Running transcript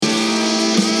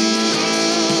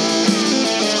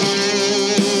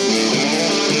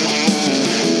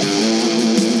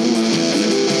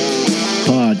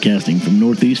Broadcasting from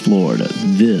Northeast Florida,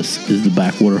 this is the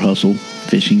Backwater Hustle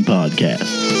Fishing Podcast.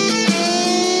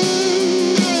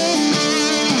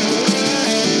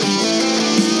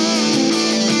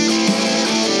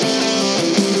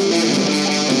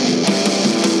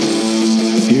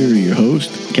 Here are your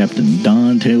hosts, Captain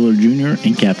Don Taylor Jr.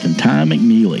 and Captain Ty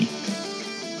McNeely.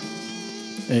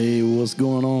 Hey, what's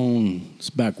going on? It's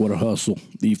Backwater Hustle,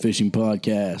 the fishing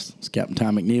podcast. It's Captain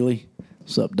Ty McNeely.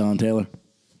 What's up, Don Taylor?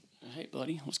 Hey,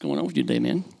 buddy. What's going on with you today,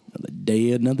 man? Another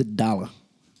day, another dollar.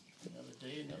 Another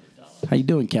day, another dollar. How you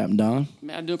doing, Captain Don?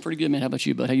 Man, I'm doing pretty good, man. How about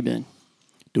you, bud? How you been?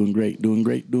 Doing great.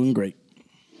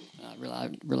 I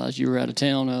realized you were out of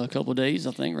town a couple of days,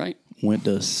 I think, right? Went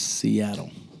to Seattle.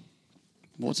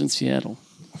 What's in Seattle?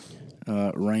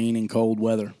 Rain and cold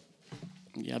weather.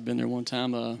 Yeah, I've been there one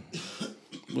time.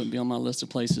 Wouldn't be on my list of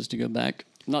places to go back.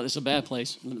 Not that it's a bad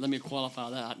place. Let me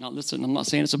qualify that. I'm not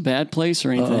saying it's a bad place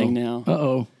or anything now.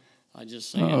 Uh-oh. I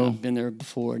just saying I've been there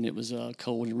before, and it was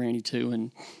cold and rainy, too. And,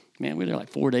 man, we were there like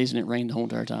 4 days, and it rained the whole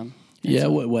entire time. Yeah,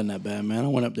 it wasn't that bad, man. I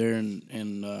went up there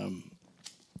and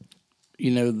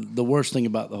you know, the worst thing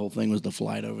about the whole thing was the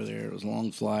flight over there. It was a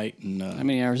long flight. And How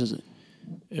many hours is it?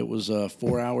 It was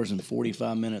 4 hours and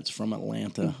 45 minutes from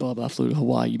Atlanta. Bub, I flew to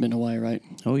Hawaii. You've been to Hawaii, right?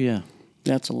 Oh, yeah.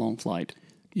 That's a long flight.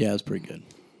 Yeah, it was pretty good.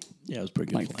 Yeah, it was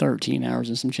pretty good. Like flight. 13 hours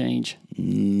and some change.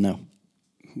 No.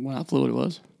 When I flew it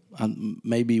was.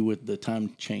 Maybe with the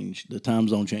time change, the time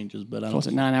zone changes, but I don't. Was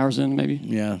it 9 hours in, maybe?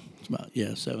 Yeah, it's about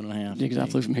 7.5. Yeah, because I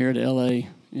flew from here to L.A.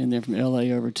 and then from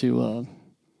L.A. over to.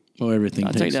 Well, everything.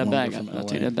 I take that back. I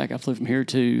take that back. I flew from here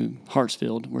to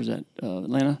Hartsfield. Where's that?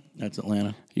 Atlanta. That's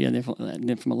Atlanta. Yeah, and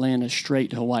then from Atlanta straight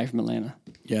to Hawaii from Atlanta.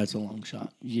 Yeah, it's a long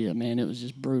shot. Yeah, man, it was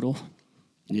just brutal.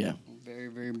 Yeah. Very,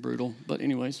 very brutal. But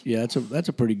anyways. Yeah, that's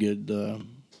a pretty good.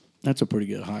 That's a pretty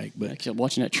good hike. But I kept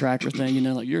watching that tracker thing. You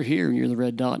know, like you're here and you're the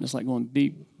red dot, and it's like going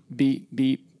beep, beep,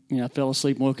 beep. You know, I fell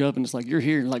asleep and woke up, and it's like you're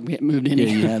here, and like we hadn't moved in. Yeah,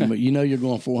 you hadn't. But you know you're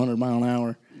going 400 mile an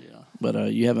hour. Yeah.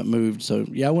 But you haven't moved. So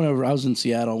yeah, I was in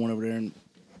Seattle. I went over there and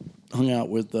hung out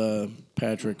with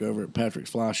Patrick over at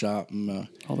Patrick's Fly Shop, and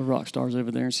all the rock stars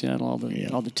over there in Seattle, all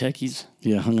the techies.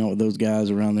 Yeah, hung out with those guys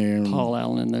around there. And, Paul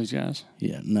Allen and those guys.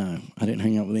 Yeah, no, I didn't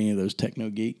hang out with any of those techno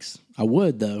geeks. I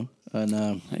would though,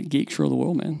 and hey, geeks rule the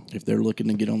world, man. if they're looking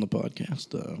to get on the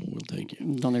podcast, we'll take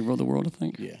you. Don't they rule the world? I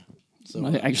think. Yeah. So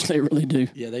Actually, they really do.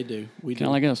 Yeah, they do. We do. Kind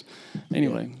of like us.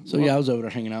 Anyway. Yeah. So I was over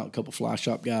there hanging out with a couple Fly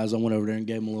Shop guys. I went over there and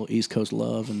gave them a little East Coast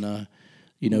love, and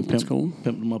pimped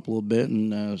them up a little bit,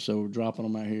 and so we're dropping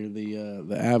them out here.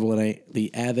 The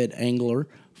Avid Angler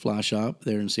Fly Shop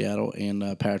there in Seattle,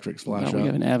 and Patrick's Fly Shop. We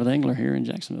have an Avid Angler here in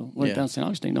Jacksonville. We're down St.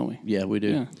 Augustine, don't we? Yeah, we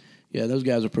do. Yeah, those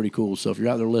guys are pretty cool. So if you're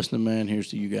out there listening, man, here's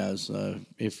to you guys.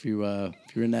 If you're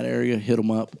in that area, hit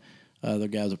them up. The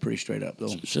guys are pretty straight up, though.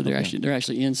 So they're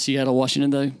actually in Seattle,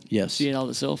 Washington, though. Yes. Seattle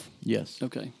itself. Yes.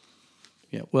 Okay.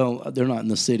 Yeah. Well, they're not in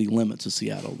the city limits of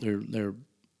Seattle.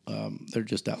 They're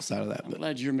just outside of that. I'm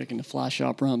glad you're making the Fly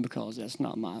Shop run because that's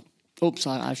not my. Oops,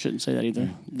 I shouldn't say that either.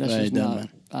 That's Right, just not.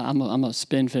 I'm a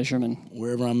spin fisherman.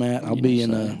 Wherever I'm at, I'll be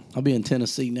in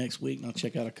Tennessee next week, and I'll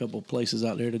check out a couple of places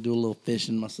out there to do a little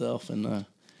fishing myself. And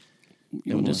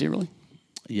you want to see really?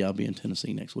 Yeah, I'll be in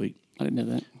Tennessee next week. I didn't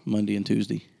know that. Monday and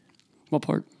Tuesday. What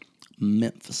part?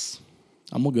 Memphis.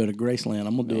 I'm gonna go to Graceland.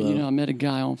 I'm gonna do. I met a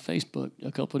guy on Facebook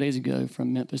a couple of days ago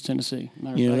from Memphis, Tennessee.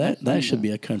 That should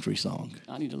be a country song.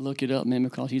 I need to look it up, man,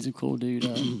 because he's a cool dude.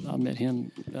 I met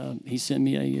him. He sent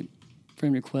me a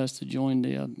friend request to join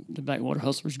the Backwater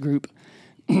Hustlers group.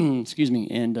 Excuse me,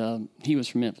 and he was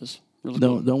from Memphis. Really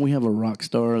cool. Don't we have a rock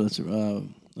star that's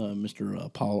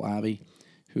Mr. Paul Ivy,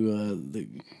 who the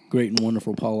great and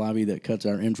wonderful Paul Ivy that cuts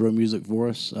our intro music for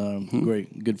us.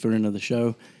 Great, good friend of the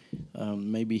show.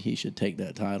 Maybe he should take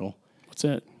that title. What's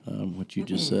that? What you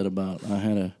just said about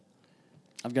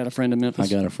I've got a friend in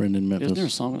Memphis. I got a friend in Memphis. Is there a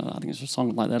song? I think there's a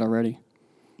song like that already.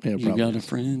 Yeah, You got a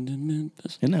friend in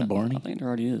Memphis. Isn't that Barney? I think there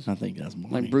already is. I think that's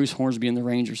Barney. Like Bruce Hornsby in the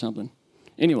Range or something.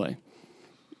 Anyway,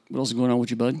 what else is going on with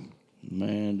you, bud?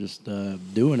 Man, just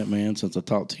doing it, man. Since I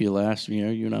talked to you last,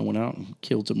 you and I went out and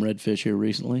killed some redfish here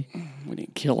recently. We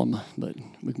didn't kill them, but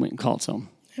we went and caught some.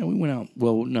 Yeah, we went out.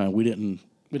 Well, no, we didn't.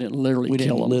 We didn't literally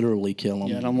kill them.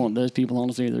 Yeah, I don't want those people on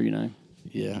us either,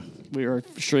 Yeah. We are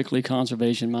strictly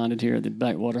conservation-minded here at the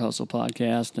Backwater Hustle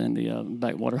podcast and the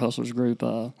Backwater Hustlers group.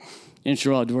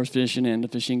 Inshore Outdoors Fishing and the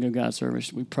Fishing Go Guide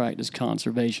Service. We practice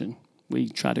conservation. We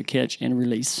try to catch and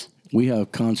release. We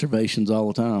have conservations all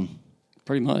the time.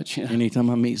 Pretty much, yeah. Anytime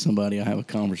I meet somebody, I have a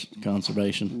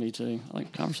conservation. Me too. I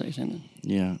like conversation.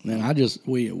 Yeah. And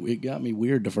it got me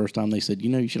weird the first time they said,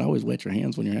 you should always wet your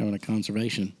hands when you're having a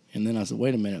conservation. And then I said,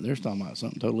 wait a minute, they're talking about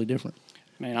something totally different.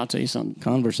 Man, I'll tell you something.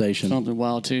 Conversation. Something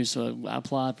wild, too. So I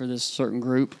applied for this certain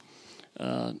group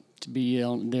to be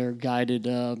on their guided,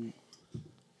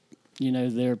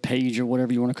 their page or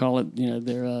whatever you want to call it.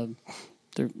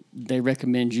 They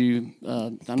recommend you.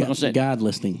 I'm not going to say guide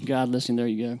listing. Guide listing. There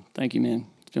you go. Thank you, man.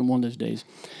 It's been one of those days.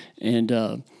 And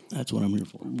that's what I'm here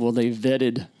for. Well, they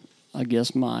vetted, I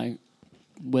guess, my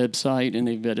website, and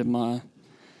they vetted my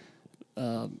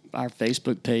our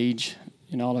Facebook page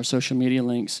and all our social media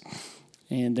links.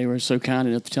 And they were so kind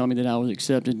enough to tell me that I was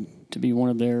accepted to be one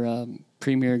of their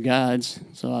premier guides.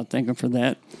 So I thank them for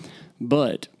that.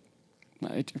 But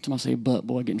every time I say "but,"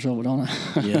 boy, I get in trouble, don't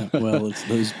I? Yeah, well, it's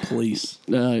those police.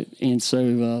 And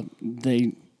so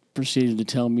they proceeded to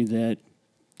tell me that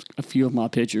a few of my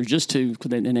pictures, just two,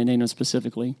 and they named them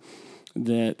specifically,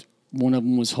 that one of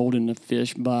them was holding a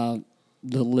fish by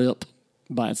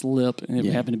its lip, and it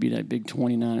happened to be that big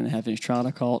 29.5-inch trout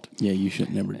I caught. Yeah, you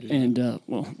should never do that. And,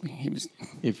 he was...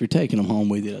 If you're taking them home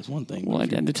with you, that's one thing. Well, at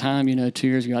the time, 2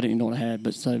 years ago, I didn't even know what I had,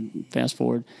 but so fast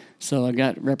forward. So I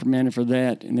got reprimanded for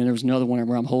that, and then there was another one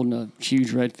where I'm holding a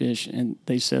huge redfish, and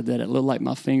they said that it looked like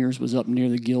my fingers was up near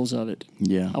the gills of it.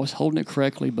 Yeah. I was holding it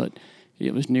correctly, but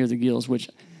it was near the gills, which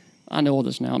I know all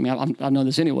this now. I mean, I know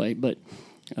this anyway, but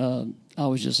I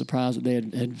was just surprised that they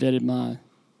had vetted my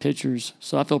pictures.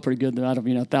 So I felt pretty good that out of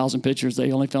 1,000 pictures,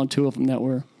 they only found 2 of them that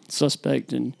were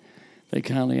suspect, and they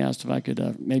kindly asked if I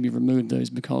could maybe remove those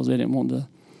because they didn't want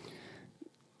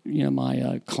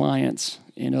my clients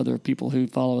and other people who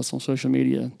follow us on social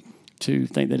media to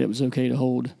think that it was okay to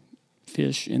hold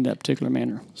fish in that particular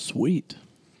manner. Sweet.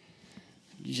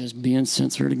 Just being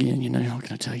censored again, what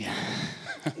can I tell you?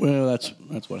 Well,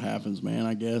 that's what happens, man,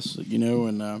 I guess,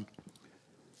 and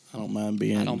I don't mind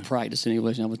being... I don't practice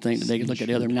English, and I would think that they could look at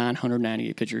the other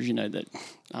 998 pictures, that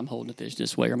I'm holding the fish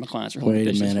this way or my clients are holding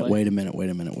the fish this way. Wait a minute.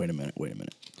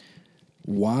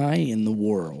 Why in the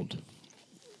world,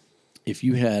 if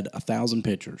you had 1,000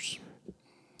 pictures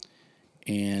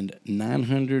and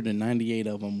 998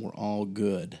 of them were all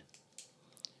good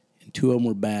and 2 of them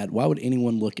were bad, why would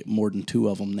anyone look at more than 2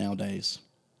 of them nowadays?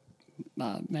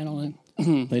 Man, I don't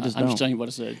know. They just I'm don't. just telling you what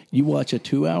I said. You watch a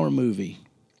 2-hour movie...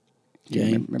 Okay.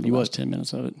 Yeah, remember you watch 10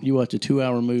 minutes of it. You watch a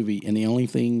 2-hour movie, and the only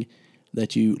thing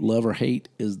that you love or hate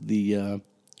is the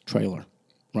trailer,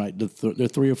 right? The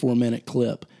 3 or 4 minute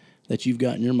clip that you've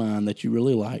got in your mind that you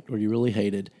really liked or you really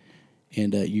hated,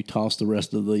 and you toss the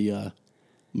rest of the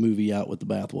movie out with the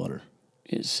bathwater.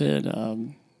 It said,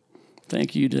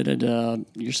 thank you to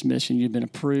your submission. You've been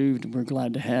approved. We're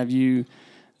glad to have you.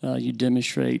 You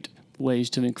demonstrate ways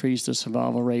to increase the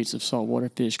survival rates of saltwater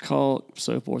fish caught,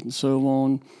 so forth and so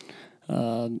on.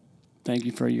 Thank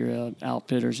you for your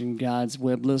Outfitters and Guides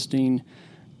web listing.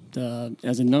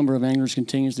 As the number of anglers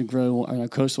continues to grow on our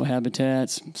coastal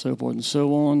habitats, so forth and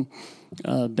so on,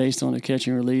 based on the catch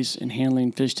and release and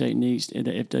handling fish techniques that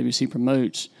the FWC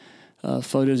promotes,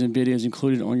 photos and videos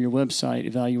included on your website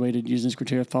evaluated using this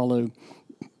criteria follow.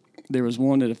 There is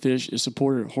one that a fish is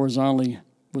supported horizontally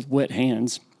with wet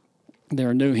hands. There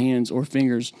are no hands or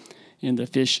fingers in the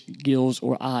fish gills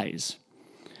or eyes.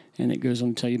 And it goes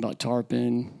on to tell you about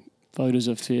tarpon, photos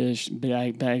of fish,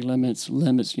 bag limits,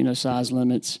 size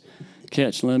limits,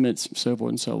 catch limits, so forth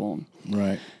and so on.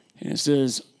 Right. And it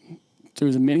says,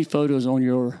 through the many photos on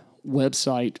your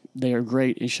website, they are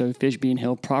great and show fish being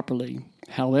held properly.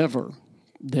 However,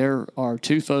 there are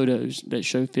 2 photos that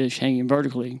show a fish hanging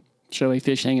vertically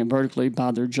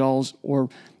by their jaws or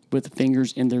with the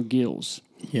fingers in their gills.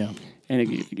 Yeah. And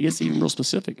it gets even real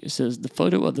specific. It says the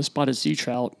photo of the spotted sea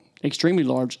trout, extremely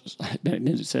large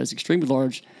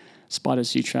spotted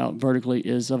sea trout vertically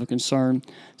is of a concern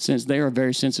since they are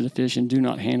very sensitive fish and do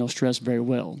not handle stress very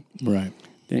well. Right.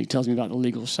 Then it tells me about the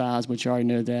legal size, which I already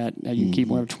know that. Now you can keep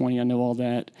one over 20. I know all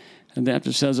that. And then after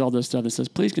it says all this stuff, it says,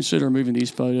 please consider removing these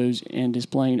photos and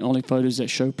displaying only photos that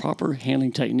show proper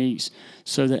handling techniques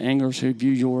so that anglers who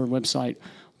view your website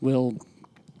will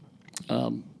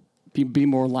be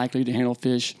more likely to handle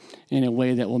fish in a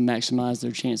way that will maximize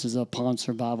their chances of pond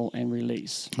survival and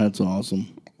release. That's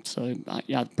awesome. So, I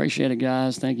appreciate it,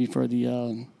 guys. Thank you for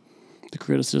the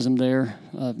criticism there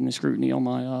and the scrutiny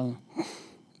on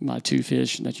my 2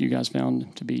 fish that you guys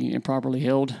found to be improperly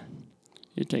held.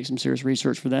 It takes some serious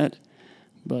research for that,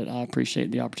 but I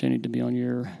appreciate the opportunity to be on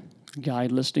your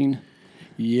guide listing.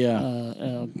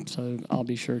 Yeah. So I'll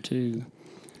be sure to.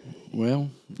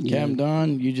 Well, Captain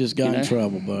Don, you just got in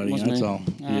trouble, buddy. That's all.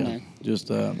 I know. Just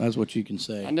that's what you can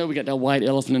say. I know we got that white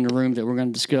elephant in the room that we're going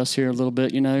to discuss here a little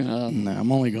bit. No,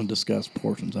 I'm only going to discuss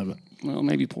portions of it. Well,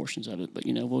 maybe portions of it, but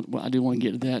I do want to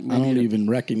get to that. Maybe I don't even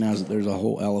recognize that there's a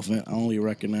whole elephant. I only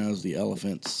recognize the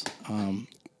elephant's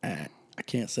I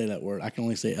can't say that word. I can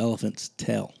only say elephant's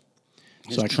tail.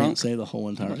 His So I trunk? can't say the whole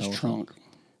entire His elephant. trunk.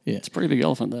 Yeah. It's a pretty big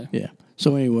elephant, though. Yeah.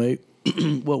 So anyway,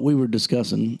 what we were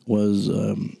discussing was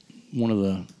one of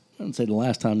the, I wouldn't say the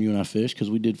last time you and I fished,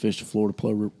 because we did fish the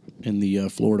Florida in the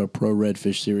Florida Pro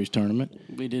Redfish Series tournament.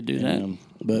 We did do that.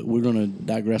 But we're going to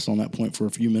digress on that point for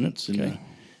a few minutes. And, Okay.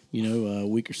 a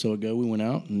week or so ago, we went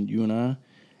out, and you and I,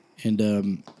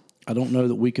 and I don't know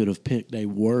that we could have picked a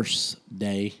worse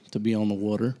day to be on the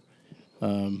water.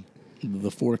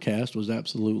 The forecast was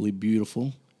absolutely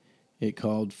beautiful. It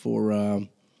called for,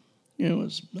 it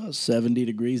was about 70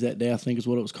 degrees that day, I think is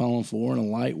what it was calling for, and a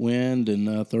light wind and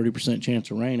 30%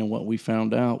 chance of rain. And what we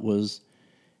found out was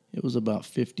it was about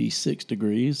 56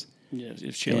 degrees. Yeah, it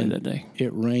was chilly that day.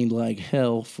 It rained like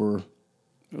hell for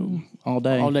all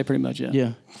day. All day, pretty much, yeah.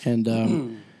 Yeah. And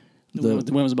The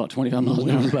wind was about 25 miles an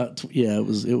hour.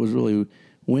 it was really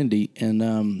windy.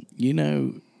 And,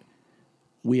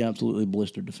 we absolutely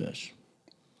blistered the fish.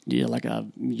 Yeah, like I've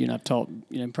taught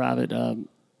in private of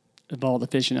all the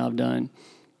fishing I've done,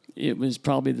 it was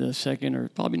probably the second or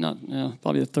probably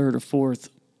the third or fourth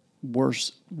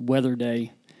worst weather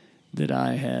day that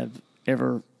I have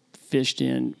ever fished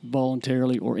in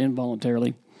voluntarily or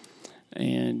involuntarily.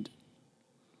 And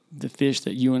the fish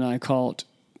that you and I caught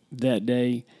that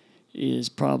day is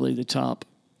probably the top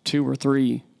 2 or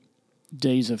 3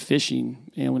 days of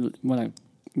fishing. And when I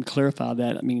clarify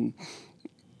that, I mean,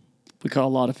 we caught a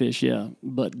lot of fish, yeah,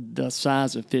 but the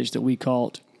size of fish that we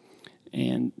caught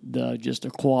and just the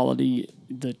quality,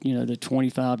 the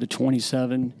 25 to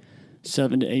 27,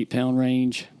 7 to 8 pound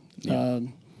range. Yeah.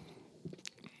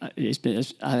 I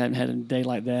haven't had a day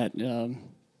like that.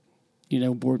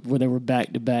 Where they were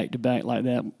back to back to back like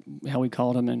that. How we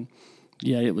caught them, and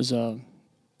yeah, it was.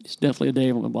 It's definitely a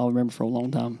day I'll remember for a long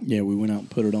time. Yeah, we went out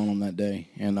and put it on them that day,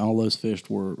 and all those fish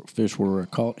were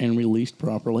caught and released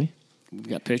properly. We've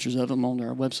got pictures of them on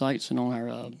our websites and on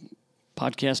our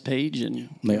podcast page, and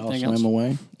they all swam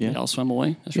away. Yeah, they all swam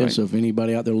away. That's right. right. So if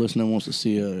anybody out there listening wants to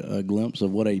see a glimpse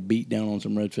of what a beat down on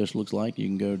some redfish looks like, you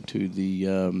can go to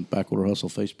the Backwater Hustle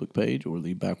Facebook page or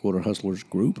the Backwater Hustlers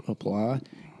group. Apply,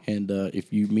 and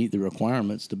if you meet the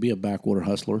requirements to be a Backwater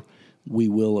Hustler, we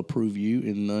will approve you,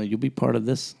 and you'll be part of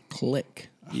this clique.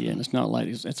 Yeah, and it's not like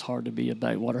it's hard to be a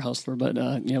backwater hustler, but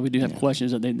we do have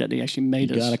questions that they actually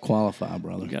made us. You got to qualify,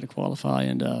 brother. You got to qualify,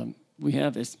 and we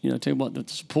have tell you what, the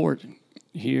support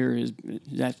here has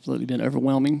absolutely been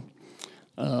overwhelming.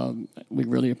 We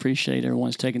really appreciate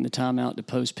everyone's taking the time out to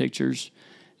post pictures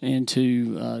and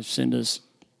to send us.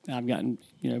 I've gotten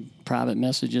private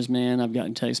messages, man. I've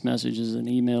gotten text messages and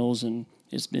emails, and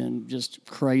it's been just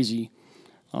crazy.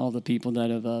 All the people that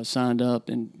have signed up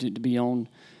and to be on,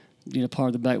 part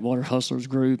of the Backwater Hustlers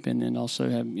group, and then also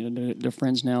have their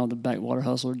friends now, the Backwater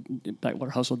Hustle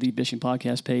Deep Fishing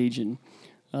podcast page, and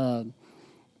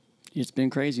it's been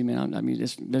crazy, man. I mean,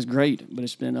 that's great, but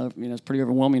it's been it's pretty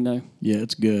overwhelming though. Yeah,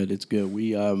 it's good. It's good.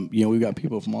 We we've got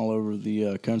people from all over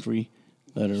the country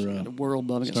that are the world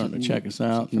starting to check us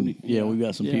out, and we've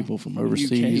got some people from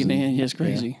overseas. UK, man, it's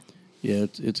crazy. Yeah,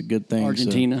 it's a good thing.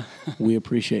 Argentina. So we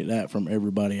appreciate that from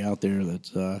everybody out there.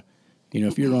 That's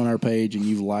if you're on our page and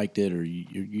you've liked it or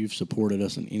you've supported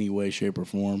us in any way, shape, or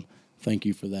form, thank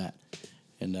you for that.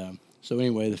 And so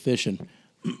anyway, the fishing.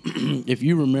 If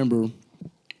you remember,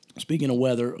 speaking of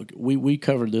weather, we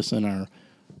covered this in our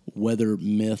weather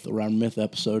myth or our myth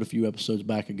episode a few episodes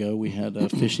back ago. We had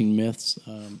fishing myths,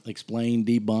 explained,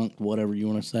 debunked, whatever you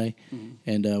want to say,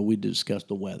 and we discussed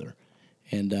the weather.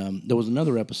 And there was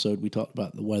another episode we talked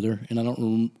about the weather, and I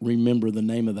don't remember the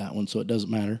name of that one, so it doesn't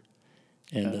matter.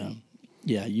 And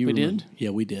we did? Yeah,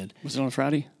 we did. Was it on a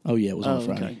Friday? Oh, yeah, it was on a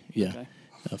Friday. Okay. Yeah,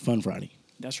 Okay. Fun Friday.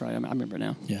 That's right. I remember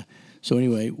now. Yeah. So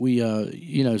anyway, we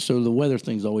so the weather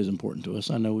thing's always important to us.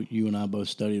 I know you and I both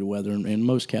study the weather, and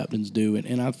most captains do,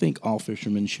 and I think all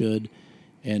fishermen should.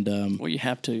 And well, you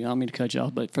have to. I don't mean to cut you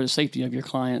off, but for the safety of your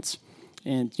clients,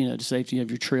 and the safety of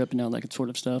your trip, and all that sort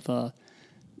of stuff.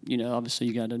 Obviously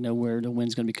you got to know where the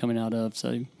wind's going to be coming out of,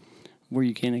 so where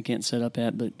you can and can't set up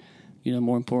at. But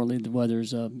more importantly, the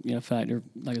weather's a factor,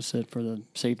 like I said, for the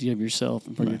safety of yourself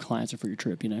and for your clients and for your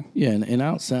trip. Yeah, and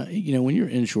outside, when you're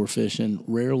inshore fishing,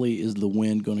 rarely is the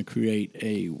wind going to create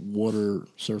a water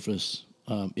surface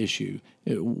issue.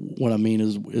 What I mean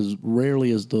is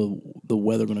rarely is the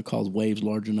weather going to cause waves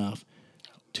large enough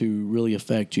to really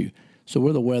affect you. So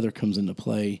where the weather comes into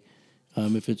play.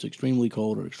 If it's extremely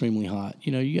cold or extremely hot,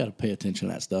 you got to pay attention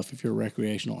to that stuff. If you're a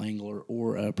recreational angler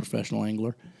or a professional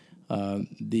angler,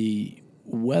 the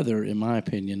weather, in my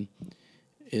opinion,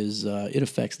 is it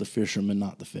affects the fisherman,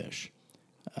 not the fish.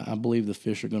 I believe the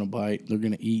fish are going to bite. They're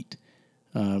going to eat.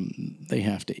 they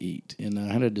have to eat. And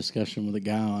I had a discussion with a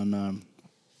guy on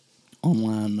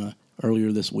online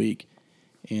earlier this week,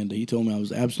 and he told me I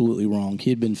was absolutely wrong. He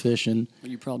had been fishing.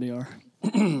 You probably are.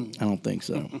 I don't think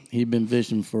so. He'd been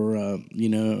fishing for a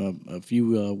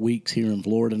few weeks here in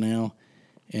Florida now,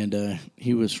 and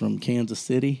he was from Kansas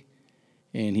City,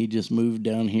 and he just moved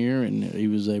down here, and he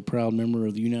was a proud member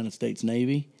of the United States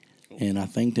Navy, and I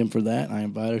thanked him for that. I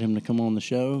invited him to come on the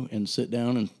show and sit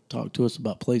down and talk to us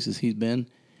about places he's been,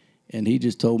 and he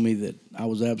just told me that I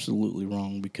was absolutely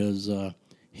wrong because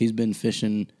he's been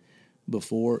fishing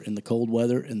before in the cold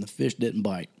weather, and the fish didn't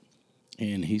bite.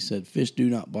 And he said fish do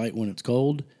not bite when it's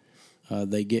cold.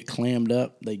 They get clammed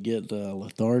up, they get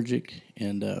lethargic,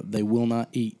 and they will not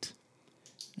eat.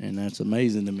 And that's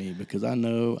amazing to me because I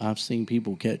know I've seen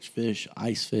people catch fish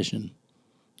ice fishing.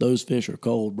 Those fish are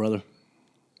cold, brother.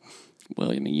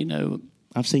 Well, I mean,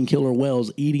 I've seen killer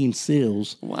whales eating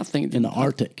seals I think in the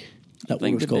Arctic. I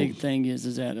think the big thing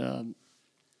is that,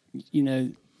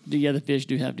 the other fish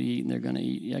do have to eat, and they're going to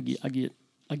eat.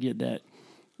 I get that.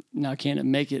 Now, can it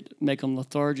make them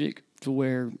lethargic to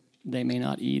where they may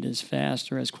not eat as fast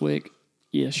or as quick?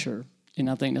 Yeah, sure. And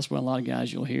I think that's where a lot of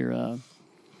guys you'll hear,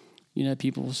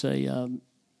 people will say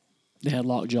they had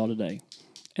lockjaw today,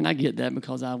 and I get that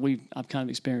because I've kind of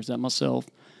experienced that myself.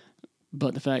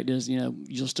 But the fact is,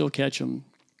 you'll still catch them,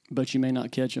 but you may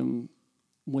not catch them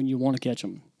when you want to catch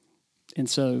them, and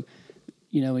so,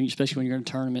 especially when you're in a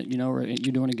tournament, or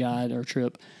you're doing a guide or a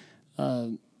trip,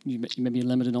 you may be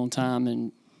limited on time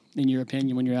and. In your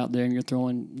opinion, when you're out there and you're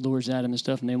throwing lures at them and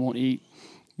stuff and they won't eat,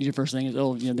 your first thing is, they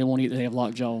won't eat, they have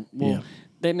lockjaw. Well,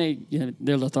 They may,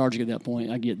 they're lethargic at that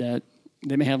point. I get that.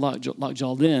 They may have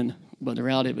lockjaw then, but the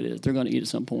reality of it is they're going to eat at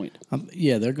some point.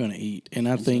 They're going to eat. And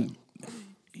I think,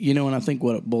 and I think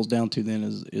what it boils down to then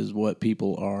is what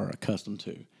people are accustomed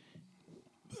to.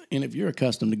 And if you're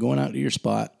accustomed to going out to your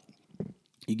spot,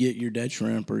 you get your dead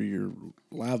shrimp or your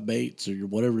live baits or your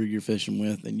whatever you're fishing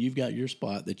with, and you've got your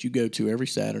spot that you go to every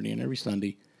Saturday and every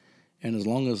Sunday. And as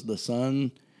long as the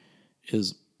sun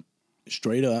is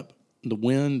straight up, the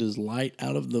wind is light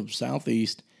out of the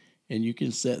southeast, and you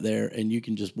can sit there and you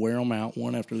can just wear them out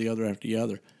one after the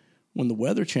other. When the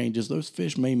weather changes, those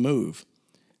fish may move,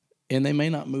 and they may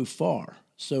not move far.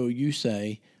 So you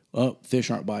say, oh, fish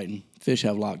aren't biting. Fish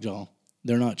have lockjaw.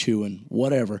 They're not chewing,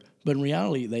 whatever. But in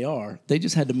reality, they are. They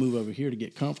just had to move over here to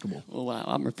get comfortable. Well,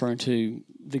 I'm referring to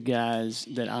the guys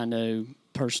that I know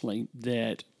personally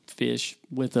that fish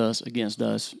with us, against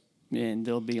us, and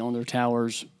they'll be on their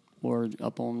towers or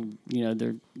up on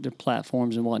their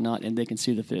platforms and whatnot, and they can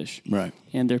see the fish. Right.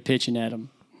 And they're pitching at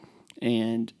them,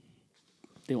 and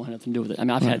they won't have nothing to do with it. I mean,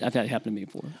 I've had it happen to me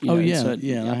before.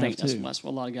 I think that's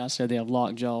what a lot of guys say. They have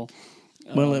lockjaw.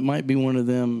 Well, it might be one of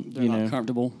them. They're not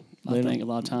comfortable. I think a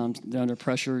lot of times they're under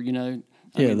pressure, they don't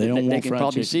want they can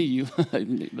probably chicken. see you,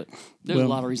 but there's a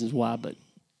lot of reasons why. But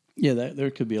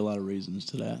there could be a lot of reasons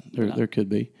to that. There could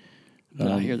be. But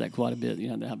I hear that quite a bit,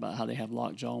 about how they have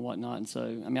lockjaw and whatnot. And so,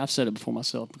 I mean, I've said it before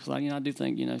myself because I do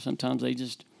think sometimes they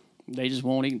just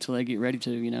won't eat until they get ready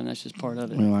to, and that's just part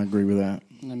of it. Well, I agree with that.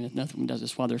 I mean, if nothing does,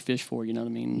 that's why they're fish for. You know what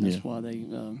I mean? That's why they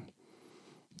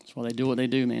do what they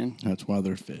do, man. That's why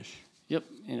they're fish. Yep,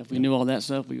 and if we knew all that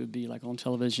stuff, we would be like on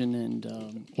television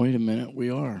and. Wait a minute, we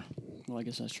are. Well, I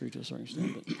guess that's true to a certain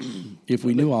extent. But if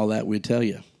we knew all that, we'd tell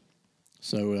you.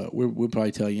 So we'd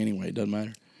probably tell you anyway. It doesn't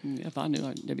matter. If I knew,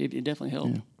 it definitely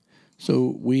helped. Yeah.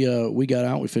 So we got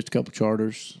out. We fished a couple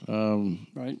charters.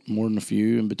 Right. More than a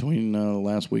few in between the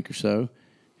last week or so.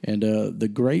 And the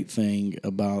great thing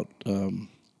about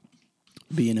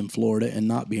being in Florida and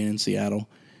not being in Seattle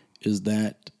is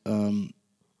that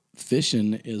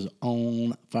fishing is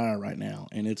on fire right now,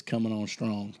 and it's coming on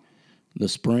strong. The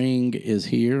spring is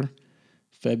here.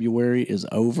 February is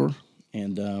over,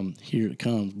 and here it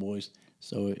comes, boys.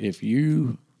 So if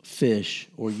you fish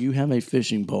or you have a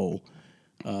fishing pole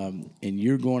and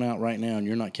you're going out right now and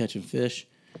you're not catching fish,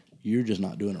 you're just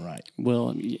not doing it right. Well,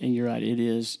 and you're right. It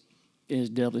is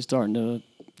definitely starting to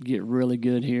get really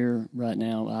good here right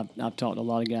now. I've talked to a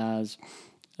lot of guys.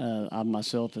 I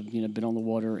myself have been on the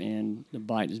water, and the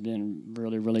bite has been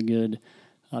really, really good.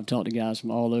 I've talked to guys from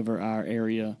all over our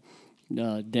area,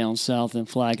 down south in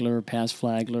Flagler, past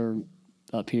Flagler,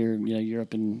 up here. You're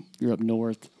up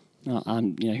north.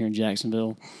 I'm here in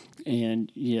Jacksonville,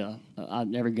 and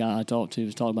every guy I talked to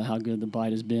was talking about how good the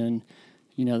bite has been.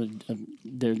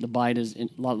 The bite is a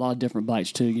lot of different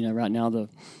bites too. Right now the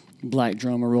black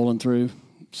drum are rolling through,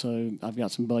 so I've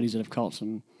got some buddies that have caught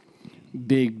some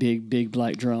big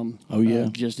black drum. Oh yeah,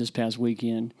 just this past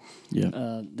weekend. Yeah,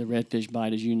 the redfish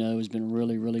bite, as you know, has been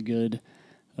really, really good.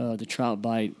 The trout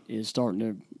bite is starting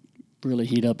to really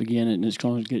heat up again, and it's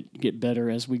going to get better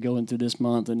as we go into this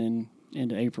month and then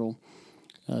into April.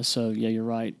 So, yeah, you're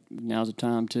right. Now's the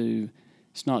time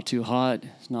it's not too hot,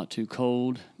 it's not too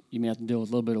cold. You may have to deal with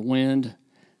a little bit of wind. You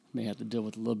may have to deal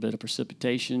with a little bit of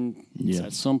precipitation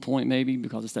at some point maybe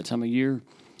because it's that time of year.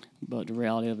 But the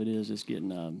reality of it is it's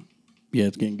getting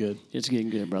it's getting good. It's getting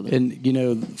good, brother.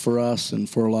 And, for us and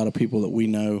for a lot of people that we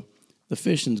know, the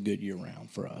fishing's good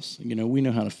year-round for us. We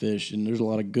know how to fish, and there's a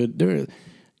lot of good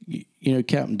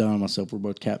Captain Don and myself, we're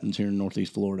both captains here in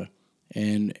Northeast Florida,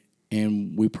 and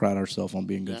we pride ourselves on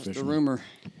being good fishermen. That's the rumor.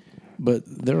 But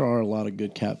there are a lot of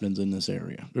good captains in this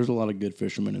area. There's a lot of good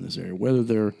fishermen in this area.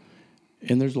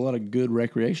 And there's a lot of good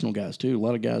recreational guys too. A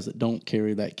lot of guys that don't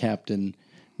carry that captain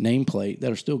nameplate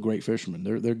that are still great fishermen.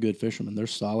 They're good fishermen. They're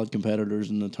solid competitors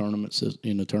in the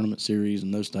tournament series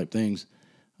and those type things.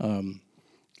 I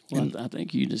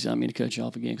think you just, I mean to cut you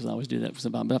off again because I always do that for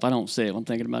somebody. But if I don't say it, I'm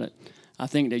thinking about it. I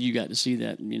think that you got to see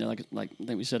that. Like I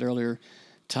think we said earlier,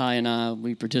 Ty and I,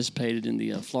 we participated in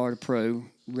the Florida Pro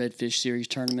Redfish Series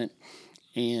tournament,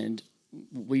 and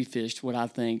we fished what I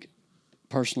think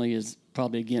personally is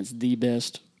probably against the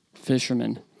best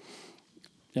fishermen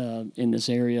in this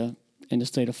area, in the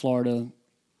state of Florida.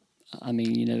 I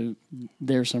mean,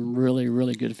 there's some really,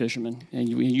 really good fishermen, and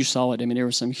you saw it. I mean, there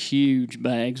were some huge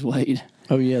bags weighed.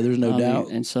 Oh yeah, there's no doubt.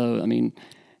 And so, I mean,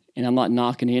 and I'm not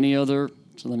knocking any other.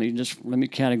 So let me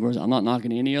categorize. I'm not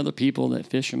knocking any other people that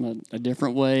fish from a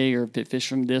different way or fish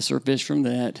from this or fish from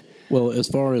that. Well, as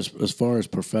far as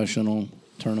professional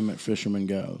tournament fishermen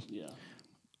go,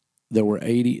 there were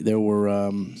 70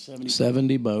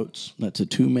 boats. That's a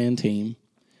 2-man team.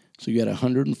 So you had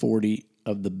 140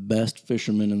 of the best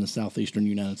fishermen in the southeastern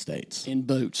United States. In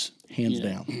boats. Hands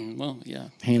down. Well, yeah.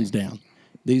 Hands down.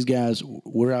 These guys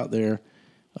were out there,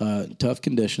 tough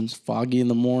conditions, foggy in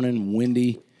the morning,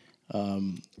 windy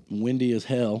as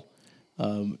hell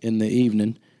in the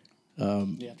evening.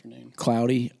 The afternoon.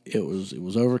 Cloudy. It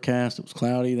was overcast. It was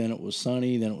cloudy. Then it was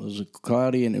sunny. Then it was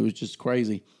cloudy, and it was just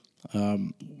crazy.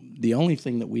 The only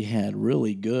thing that we had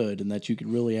really good and that you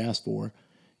could really ask for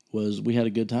was we had a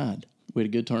good tide. We had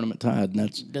a good tournament tide, and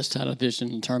that's best tide I've fished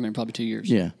in the tournament in probably 2 years.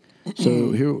 Yeah.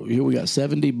 So here we got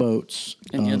 70 boats.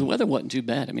 And the weather wasn't too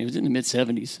bad. I mean, it was in the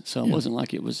mid-70s, so it wasn't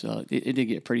like it was. It did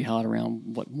get pretty hot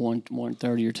around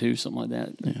 1:30 or 2, something like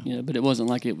that. Yeah. But it wasn't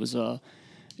like it was.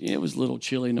 It was a little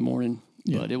chilly in the morning,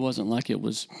 but it wasn't like it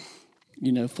was,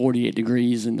 48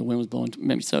 degrees and the wind was blowing.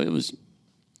 Maybe so. It was.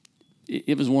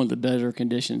 It was one of the better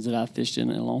conditions that I fished in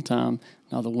a long time.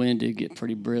 Now the wind did get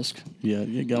pretty brisk. Yeah,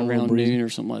 it got around a noon or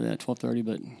something like that, 12:30.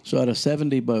 But so out of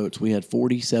 70 boats, we had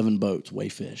 47 boats weigh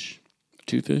fish.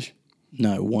 2 fish?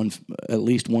 No, at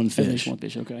least one fish. At least one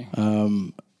fish, okay.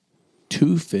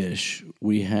 2 fish.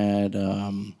 We had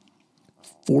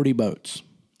 40 boats.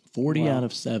 40 out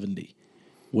of 70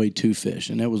 weighed 2 fish,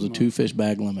 and that was a 2-fish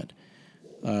bag limit.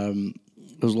 There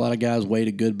was a lot of guys weighed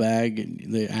a good bag.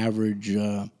 And the average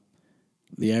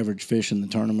fish in the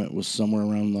tournament was somewhere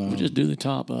around we just do the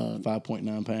top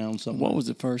 5.9 pounds. Something. What was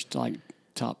the first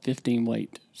top 15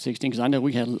 weight? 16? Because I know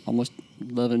we had almost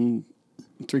 11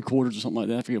 3/4 or something like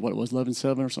that. I forget what it was,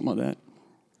 11.7 or something like that.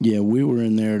 Yeah, we were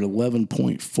in there at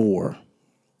 11.48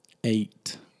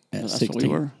 at That's 16. What we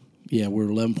were. Yeah, we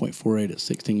were 11.48 at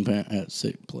 16 at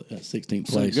 16th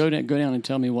place. So go down and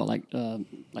tell me what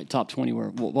top 20 were.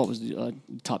 What was the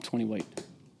top 20 weight?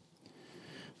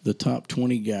 The top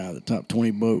 20 guy, the top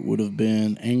 20 boat would have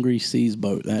been Angry Seas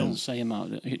boat. Don't say him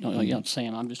out. No, I'm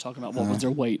saying I'm just talking about what was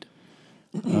their weight.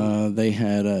 They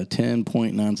had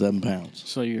 10.97 pounds.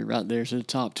 So you're right there. So the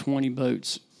top 20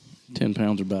 boats, 10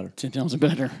 pounds or better. 10 pounds or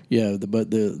better. Yeah, but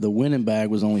the winning bag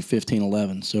was only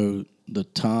 15.11. So the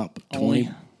top 20. Only?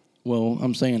 Well,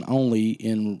 I'm saying only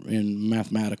in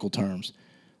mathematical terms.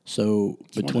 So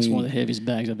It's one of the heaviest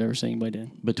bags I've ever seen anybody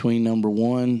do. Between number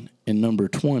 1 and number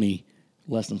 20.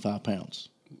 Less than 5 pounds.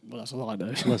 Well, that's a lot, though.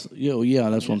 That's what I'm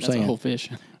saying. That's a whole fish.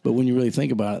 But when you really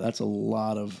think about it, that's a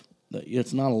lot of.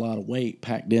 It's not a lot of weight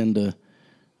packed into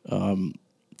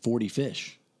 40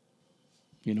 fish.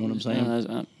 You know what I'm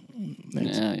saying?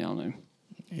 Yeah, I know.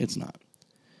 It's not.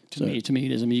 To me,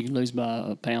 it is. I mean, you can lose by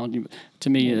a pound. To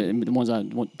me, the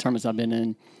tournaments I've been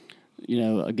in,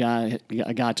 a guy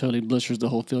totally blisters the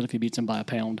whole field if he beats him by a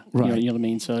pound. Right. You know what I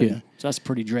mean? So that's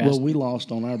pretty drastic. Well, we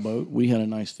lost on our boat. We had a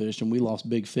nice fish, and we lost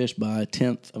big fish by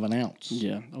 1/10 of an ounce.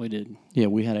 Yeah, we did. Yeah,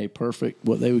 we had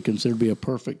what they would consider to be a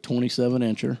perfect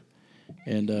 27-incher.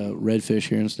 And redfish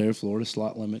here in the state of Florida,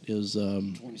 slot limit is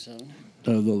 27.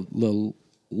 The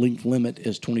length limit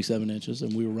is 27 inches,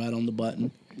 and we were right on the button.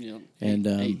 Yeah. And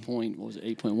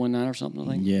 8.19 or something, I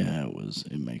think? Yeah,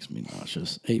 it makes me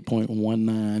nauseous.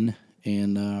 8.19,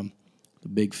 and The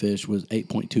big fish was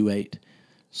 8.28.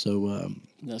 So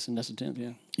that's a tenth,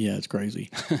 yeah. Yeah, it's crazy.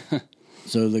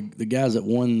 So the guys that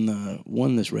won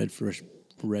this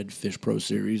Redfish Pro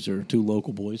Series are two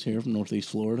local boys here from Northeast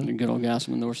Florida. Good old guys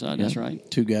from the north side, that's right.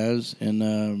 Two guys,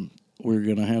 and we're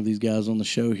going to have these guys on the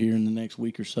show here in the next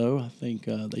week or so. I think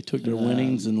they took their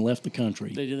winnings and left the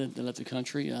country. They did. They left the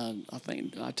country. I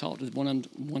think I talked with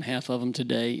one half of them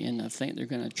today, and I think they're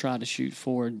going to try to shoot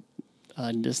forward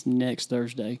this next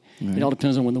Thursday. Right. It all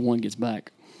depends on when the one gets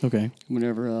back. Okay.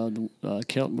 Whenever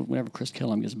Chris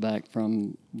Kellum gets back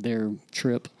from their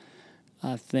trip,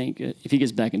 I think if he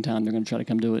gets back in time, they're going to try to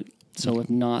come do it. So if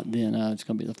not, then it's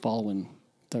going to be the following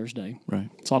Thursday. Right.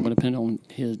 It's all going to depend on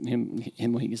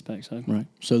him when he gets back. So. Right.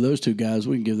 So those two guys,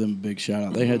 we can give them a big shout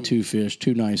out. They had two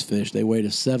nice fish. They weighed a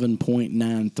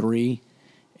 7.93,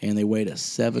 and they weighed a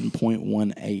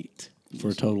 7.18 for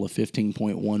a total of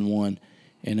 15.11.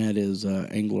 And that is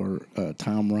angler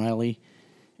Tom Riley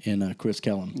and Chris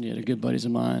Kellum. Yeah, they're good buddies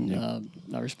of mine. Yep.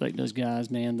 I respect those guys,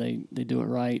 man. They do it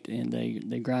right, and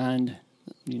they grind,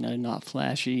 not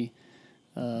flashy.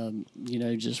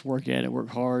 Just work at it, work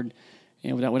hard.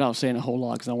 And without saying a whole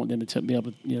lot, because I want them to be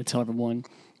able to tell everyone,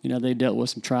 they dealt with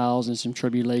some trials and some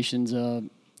tribulations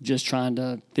just trying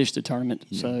to fish the tournament.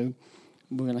 Yeah. So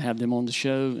we're going to have them on the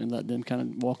show and let them kind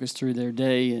of walk us through their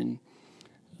day and,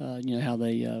 how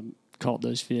they caught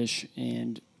those fish.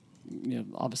 And,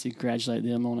 obviously congratulate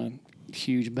them on a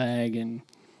huge bag and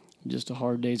just a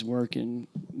hard day's work, and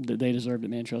they deserved it,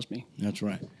 man. Trust me. That's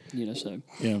right. So.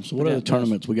 Yeah. So what other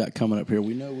tournaments we got coming up here?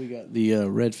 We know we got the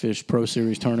Redfish Pro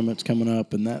Series tournaments coming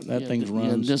up, and that thing's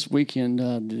runs. Yeah, this weekend,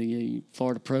 the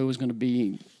Florida Pro is going to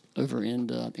be over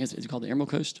in I think it's called the Emerald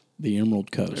Coast. The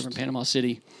Emerald Coast. Over in Panama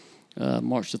City,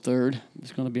 March the 3rd.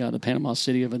 It's going to be out of Panama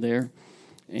City over there.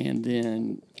 And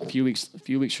then a few weeks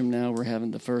from now, we're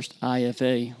having the first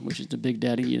IFA, which is the Big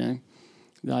Daddy, The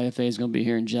IFA is going to be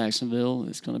here in Jacksonville.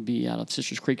 It's going to be out of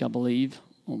Sisters Creek, I believe,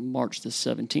 on March the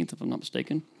 17th, if I'm not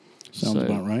mistaken. Sounds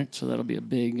about right. So that'll be a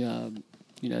big, it's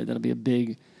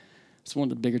one of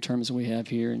the bigger tournaments that we have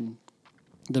here. And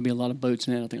there'll be a lot of boats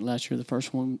in it. I think last year the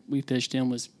first one we fished in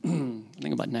was, I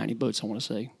think about 90 boats, I want to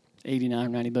say, 89 or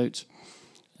 90 boats.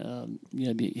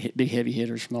 Big heavy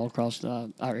hitters from all across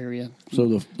our area.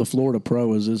 So the Florida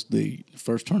Pro, is this the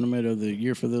first tournament of the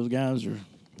year for those guys, or?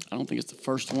 I don't think it's the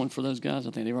first one for those guys. I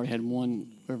think they've already had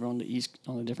one over on the east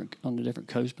on the different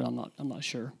coast, but I'm not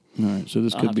sure. All right, so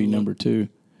this could be number 2.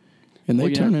 And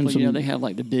they turn in some. They have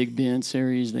like the Big Bend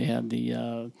series. They have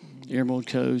the Emerald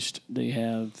Coast. They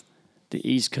have the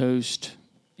East Coast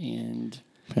and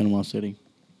Panama City.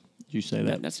 Did you say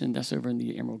that? That's over in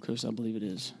the Emerald Coast, I believe it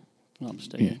is. Not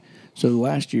mistaken. Yeah. So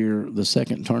last year, the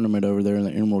second tournament over there in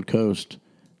the Emerald Coast,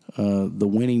 the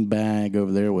winning bag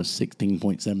over there was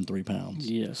 16.73 pounds.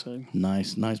 Yeah, so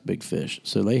nice big fish.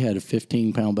 So they had a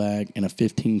 15-pound bag and a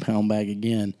 15-pound bag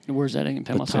again. And where's that in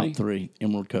Panama City? The top 3,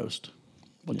 Emerald Coast.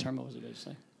 What tournament was it? Did you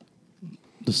say?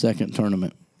 The second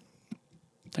tournament.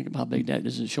 Think about how big that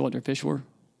does. It show what their fish were?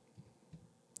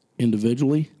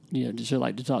 Individually? Yeah, just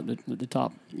like the top,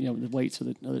 the weights of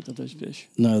those fish.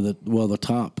 No, the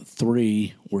top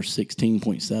 3 were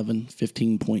 16.7,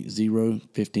 15.0,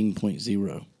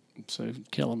 15.0. So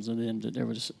Kellum's and them,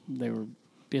 they were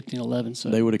 15, 11. So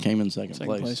they would have came in second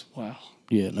place. Wow.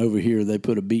 Yeah, and over here they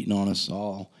put a beating on us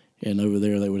all, and over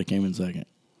there they would have came in second,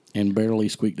 and barely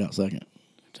squeaked out second.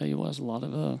 I tell you what, it's a lot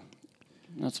of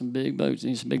not some big boats,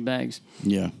 and some big bags.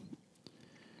 Yeah.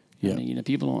 Yeah. I mean,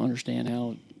 people don't understand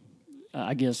how.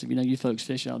 I guess, you folks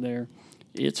fish out there,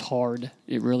 it's hard.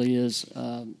 It really is.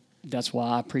 That's why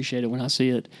I appreciate it when I see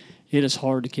it. It is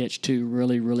hard to catch 2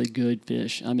 really, really good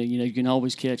fish. I mean, you can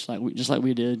always catch, just like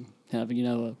we did, have,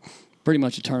 pretty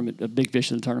much a tournament, a big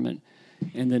fish in the tournament,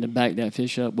 and then to back that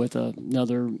fish up with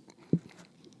another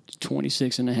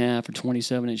 26.5 or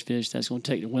 27-inch fish that's going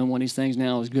to take to win one of these things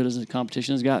now as good as the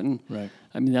competition has gotten. Right.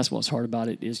 I mean, that's what's hard about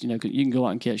it is, you can go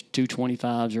out and catch 2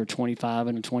 25s or a 25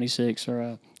 and a 26 or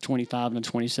a 25 and a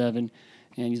 27,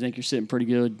 and you think you're sitting pretty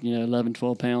good, 11,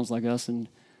 12 pounds like us, and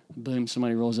boom,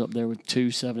 somebody rolls up there with 2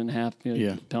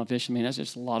 7.5 pound fish. I mean, that's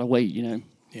just a lot of weight,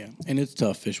 Yeah, and it's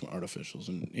tough fishing with artificials,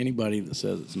 and anybody that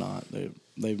says it's not,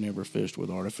 they've never fished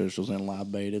with artificials and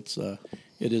live bait. It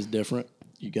is different.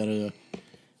 You got to,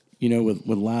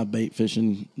 with live bait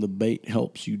fishing, the bait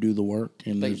helps you do the work,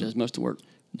 and bait does most of the work.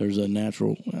 There's a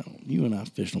natural. Well, you and I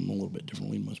fish them a little bit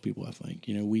differently than most people, I think.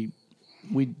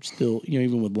 We still,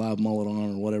 even with live mullet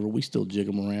on or whatever, we still jig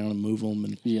them around and move them.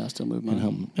 And I still move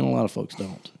mine. And a lot of folks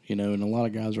don't, and a lot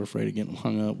of guys are afraid of getting them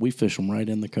hung up. We fish them right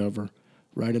in the cover,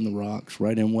 right in the rocks,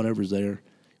 right in whatever's there.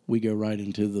 We go right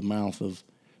into the mouth of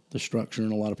the structure,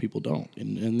 and a lot of people don't.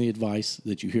 And the advice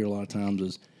that you hear a lot of times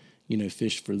is,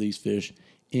 fish for these fish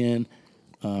in,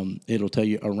 it'll tell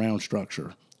you around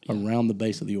structure, around the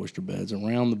base of the oyster beds,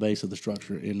 around the base of the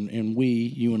structure. And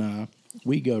you and I,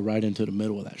 we go right into the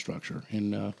middle of that structure.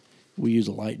 And we use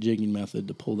a light jigging method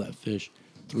to pull that fish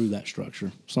through that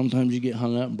structure. Sometimes you get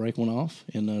hung up and break one off,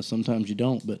 and sometimes you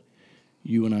don't, but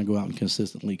you and I go out and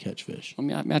consistently catch fish. I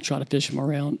mean, I try to fish them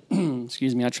around,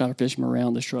 I try to fish them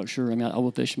around the structure. I mean, I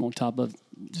will fish them on top of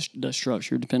the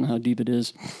structure, depending on how deep it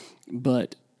is.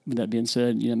 But with that being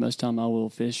said, most of the time I will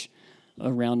fish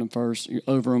around them first,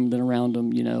 over them, then around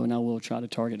them, and I will try to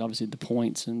target, obviously, the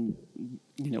points and,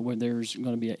 where there's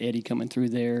going to be an eddy coming through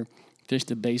there, fish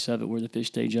the base of it where the fish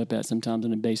stage up at sometimes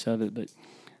in the base of it.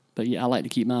 But yeah, I like to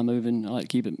keep mine moving. I like to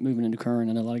keep it moving in the current.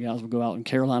 I know a lot of guys will go out and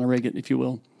Carolina rig it, if you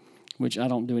will, which I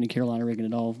don't do any Carolina rigging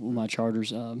at all with my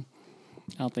charters. I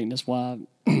think that's why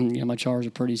my charters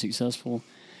are pretty successful,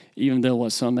 even though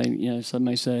what some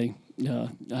may say, I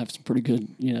have some pretty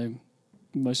good,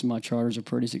 most of my charters are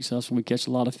pretty successful. We catch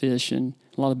a lot of fish and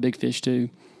a lot of big fish too,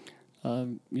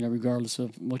 regardless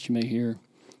of what you may hear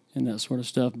and that sort of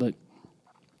stuff. But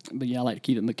yeah, I like to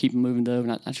keep it moving though,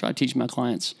 and I try to teach my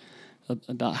clients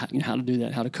about how to do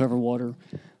that, how to cover water,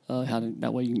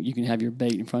 that way you can have your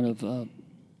bait in front of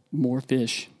more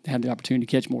fish, have the opportunity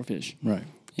to catch more fish. Right.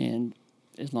 And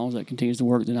as long as that continues to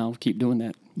work, then I'll keep doing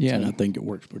that. Yeah, and I think it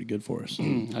works pretty good for us. I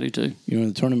do too. In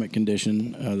the tournament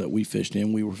condition that we fished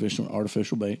in, we were fishing with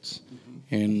artificial baits.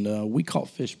 And we caught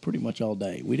fish pretty much all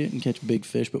day. We didn't catch big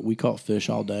fish, but we caught fish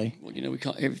all day. Well, we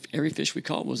caught every fich we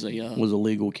caught was a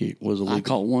legal. I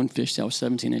caught one fish that was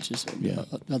 17 inches. Yeah.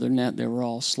 Other than that, they were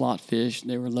all slot fish.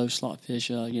 They were low slot fish,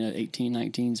 18,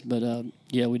 19s. But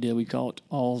yeah, we did. We caught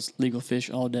all legal fish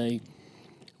all day,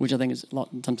 which I think is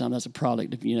sometimes that's a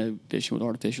product of fishing with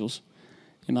artificials,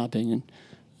 in my opinion.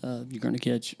 You're going to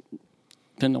catch.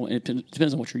 It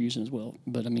depends on what you're using as well.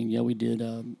 But I mean, yeah, we did.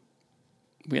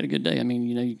 We had a good day. I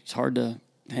mean, it's hard to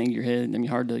hang your head. I mean,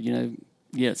 hard to,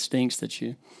 it stinks that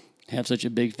you have such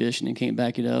a big fish and then can't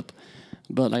back it up.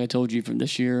 But like I told you from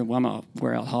this year,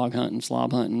 we're out hog hunting,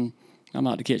 slob hunting. I'm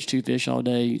out to catch 2 fish all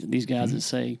day. These guys that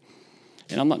say,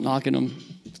 and I'm not knocking them,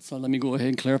 so let me go ahead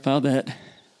and clarify that.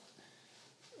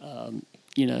 I'm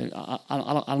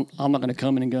not going to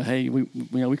come in and go, hey,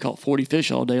 we caught 40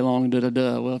 fish all day long.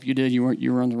 Well, if you did, you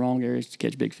were in the wrong areas to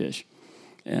catch big fish.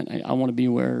 And I want to be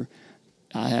where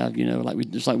I have, like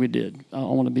we did. I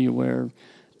want to be where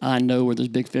I know where those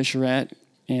big fish are at,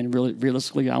 and really,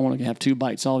 realistically, I want to have 2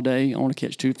 bites all day. I want to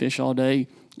catch 2 fish all day,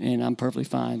 and I'm perfectly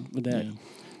fine with that. Yeah.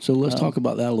 So let's talk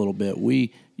about that a little bit.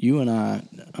 You and I,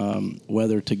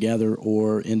 whether together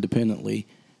or independently,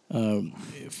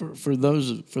 for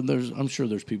those, I'm sure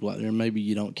there's people out there. Maybe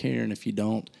you don't care, and if you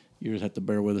don't, you just have to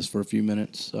bear with us for a few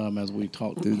minutes as we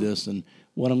talk through this. And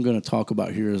what I'm going to talk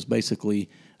about here is basically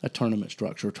a tournament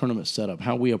structure, a tournament setup,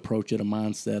 how we approach it, a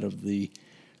mindset of the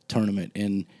tournament.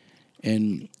 And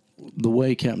the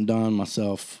way Captain Don and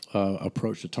myself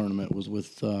approached the tournament was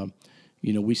with,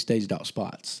 we staged out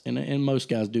spots. And most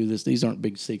guys do this. These aren't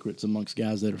big secrets amongst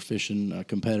guys that are fishing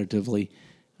competitively.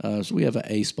 So we have an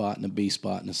A spot and a B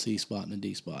spot and a C spot and a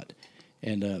D spot.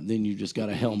 And then you just got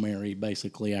a Hail Mary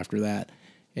basically after that.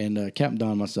 And Captain Don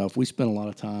and myself, we spent a lot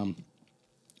of time,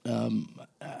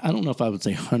 I don't know if I would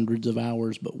say hundreds of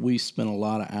hours, but we spent a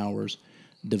lot of hours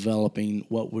developing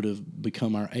what would have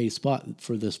become our A spot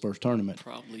for this first tournament.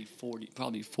 Probably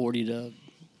 40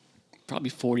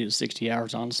 to 60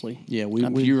 hours, honestly. Yeah,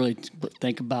 you really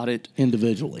think about it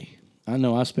individually. I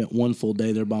know I spent one full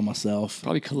day there by myself.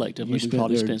 Probably collectively, we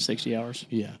probably spent 60 hours.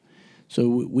 Yeah. So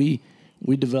we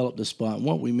developed the spot. And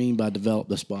what we mean by develop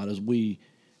the spot is we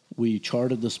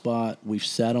charted the spot, we've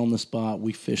sat on the spot,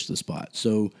 we fished the spot.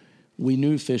 So we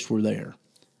knew fish were there.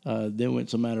 Then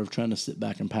it's a matter of trying to sit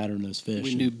back and pattern those fish.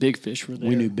 We knew big fish were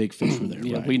there.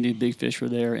 Yeah, right. We knew big fish were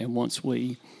there, and once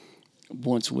we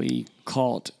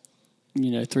caught,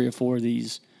 3 or 4 of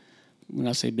these, when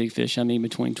I say big fish, I mean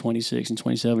between 26 and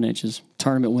 27 inches,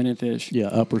 tournament winning fish. Yeah,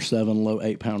 upper 7, low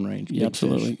 8 pound range. Yeah,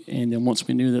 absolutely. Fish. And then once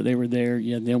we knew that they were there,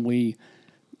 then we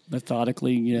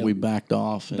methodically, we backed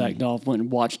off, went and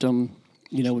watched them.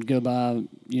 Would go by,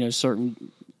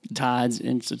 certain tides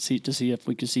and to see if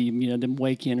we could see, them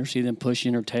waking or see them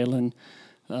pushing or tailing.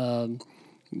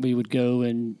 We would go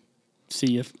and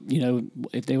see if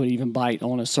they would even bite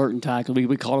on a certain tide, because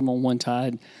we caught them on one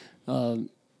tide, and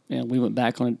we went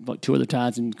back on 2 other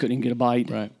tides and couldn't get a bite.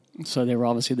 Right. So they were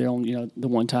obviously there on the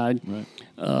one tide. Right.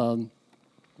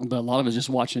 But a lot of it was just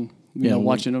watching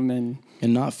watching them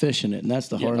and not fishing it. And that's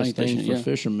the hardest thing for yeah.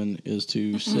 fishermen is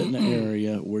to sit in an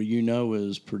area where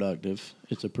is productive.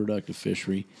 It's a productive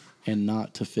fishery, and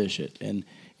not to fish it. And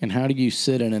how do you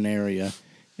sit in an area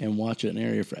and watch an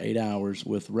area for 8 hours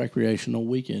with recreational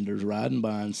weekenders riding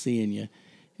by and seeing you?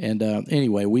 And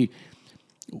anyway,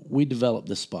 we developed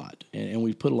this spot, and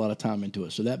we put a lot of time into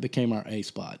it. So that became our A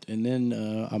spot. And then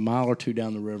a mile or two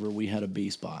down the river, we had a B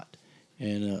spot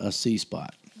and a C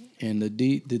spot. And the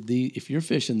D, if you're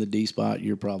fishing the D spot,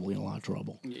 you're probably in a lot of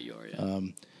trouble. Yeah, you are. Yeah.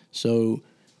 So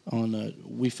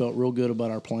we felt real good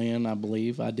about our plan. I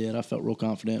believe I did. I felt real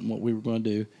confident in what we were going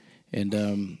to do. And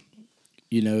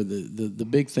the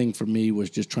big thing for me was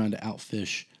just trying to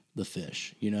outfish the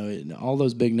fish. All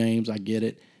those big names, I get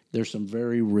it. There's some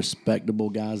very respectable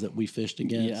guys that we fished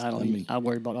against. Yeah, I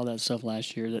worried about all that stuff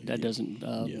last year. That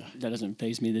doesn't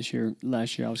faze me this year.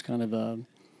 Last year I was kind of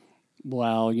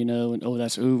wow, and wow,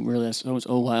 that's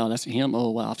him. Oh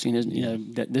wow, I've seen his.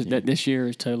 That this year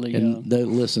is totally. And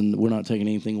listen, we're not taking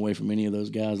anything away from any of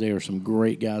those guys. There are some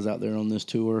great guys out there on this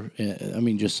tour. I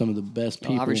mean, just some of the best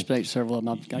people. I respect several of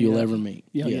them you'll ever meet.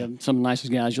 Yeah, some of the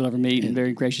nicest guys you'll ever meet, and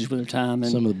very gracious with their time.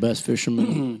 And some of the best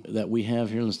fishermen that we have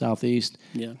here in the Southeast.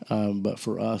 Yeah. But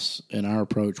for us and our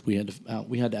approach, we had to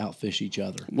outfish each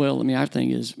other. Well, I mean, our thing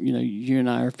is, you and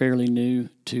I are fairly new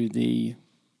to the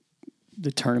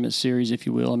tournament series, if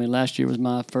you will. I mean, last year was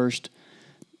my first,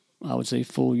 I would say,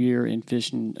 full year in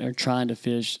fishing or trying to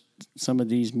fish some of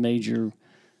these major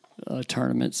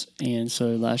tournaments. And so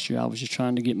last year I was just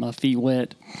trying to get my feet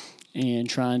wet and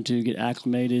trying to get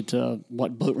acclimated to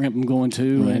what boat ramp I'm going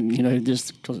to. Right. And,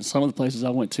 just cause some of the places I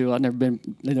went to, they'd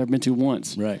never been to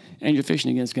once. Right. And you're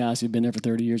fishing against guys who've been there for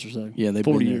 30 years or so. Yeah, they've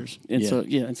 40 been years. And so,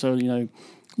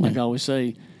 like I always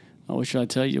say, I always try to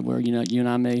tell you where, you and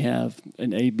I may have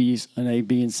an A, B,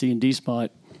 and C, and D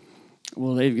spot.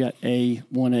 Well, they've got A,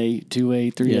 1A,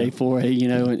 2A, 3A,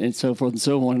 4A, and so forth and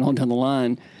so on and on down the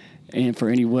line. And for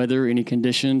any weather, any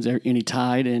conditions, or any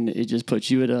tide, and it just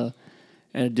puts you at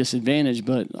a disadvantage.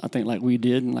 But I think like we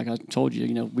did, and like I told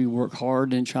you, we work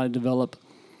hard and try to develop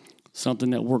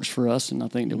something that works for us. And I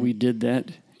think that we did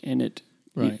that, and it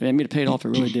it paid off. It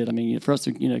really did. I mean, for us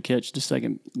to catch the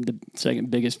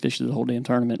second biggest fish of the whole damn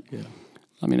tournament. Yeah.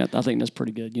 I mean, I think that's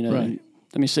pretty good. Right.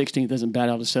 I mean, 16th isn't bad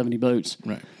out of 70 boats.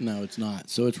 Right. No, it's not.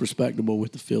 So it's respectable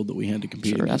with the field that we had to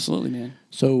compete against. Absolutely, man.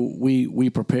 So we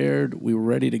prepared. We were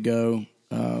ready to go.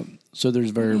 So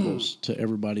there's variables to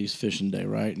everybody's fishing day,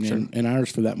 right? And ours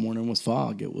for that morning was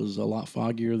fog. It was a lot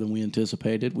foggier than we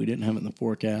anticipated. We didn't have it in the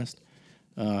forecast.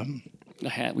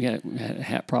 We had a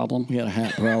hat problem. We had a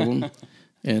hat problem.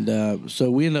 And so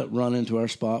we ended up running to our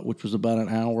spot, which was about an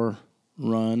hour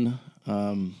run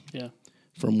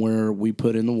from where we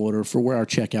put in the water for where our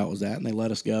checkout was at. And they let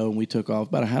us go, and we took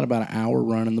off. Had about an hour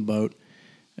run in the boat.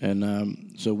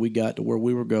 And so we got to where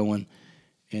we were going.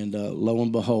 And lo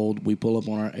and behold, we pull up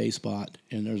on our A spot,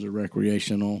 and there's a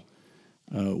recreational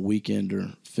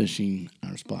weekender fishing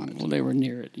our spot. Well, they were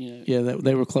near it, Yeah,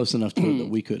 they were close enough to it that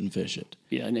we couldn't fish it.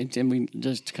 Yeah, and we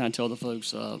just to kind of tell the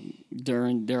folks,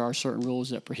 there are certain rules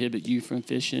that prohibit you from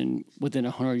fishing within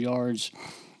 100 yards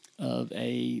of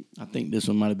a... I think this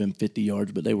one might have been 50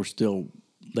 yards, but they were there.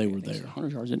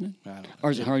 100 yards, isn't it?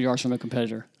 Or is it 100 yards from a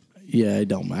competitor? Yeah, I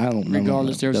don't know.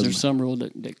 Regardless, there's some rule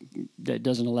that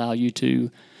doesn't allow you to,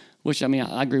 which, I mean,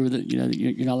 I agree with it.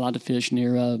 You're not allowed to fish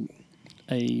near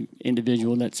a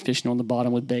individual that's fishing on the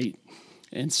bottom with bait.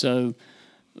 And so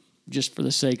just for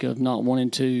the sake of not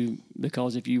wanting to,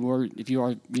 because if you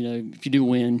do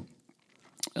win,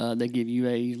 they give you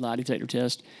a lie detector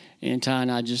test. And Ty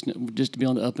and I just to be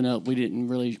on the up and up, we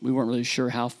weren't really sure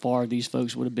how far these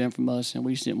folks would have been from us, and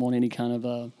we just didn't want any kind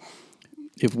of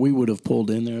if we would have pulled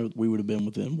in there, we would have been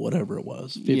within whatever it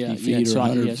was, 50 feet or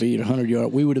 100 feet, 100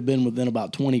 yards. We would have been within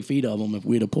about 20 feet of them if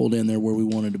we'd have pulled in there where we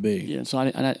wanted to be. Yeah, so I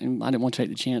didn't want to take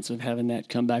the chance of having that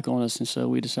come back on us, and so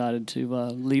we decided to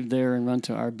leave there and run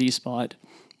to our B spot,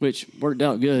 which worked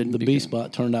out good. The B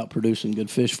spot turned out producing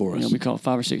good fish for us. We caught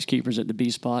 5 or 6 keepers at the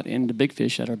B spot and the big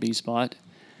fish at our B spot.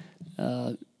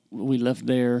 We left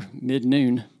there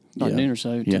mid-noon, noon or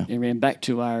so, and ran back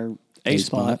to our A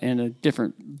spot, and a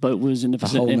different boat was in the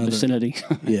vicinity.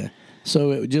 Yeah.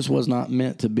 So it just was not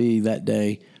meant to be that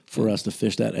day for us to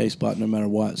fish that A spot no matter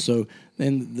what. So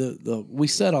then we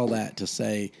said all that to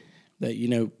say that,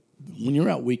 when you're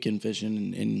out weekend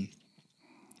fishing and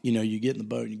you get in the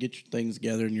boat and you get your things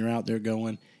together and you're out there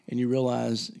going and you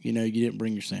realize, you didn't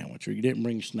bring your sandwich or you didn't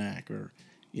bring your snack or,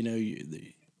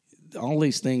 all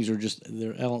these things are just,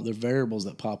 they're variables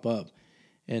that pop up.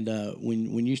 And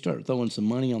when you start throwing some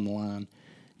money on the line,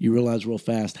 you realize real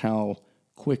fast how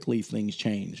quickly things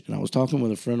changed. And I was talking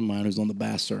with a friend of mine who's on the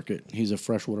bass circuit. He's a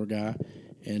freshwater guy,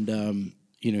 and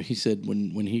he said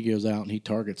when he goes out and he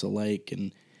targets a lake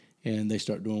and they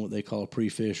start doing what they call a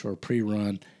pre-fish or a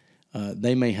pre-run,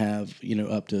 they may have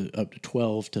up to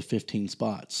 12 to 15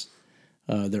 spots.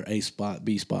 Their A spot,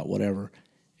 B spot, whatever.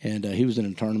 And he was in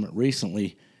a tournament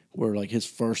recently where like his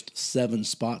first 7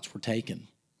 spots were taken.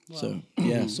 Wow. So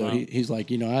yeah, so wow. he's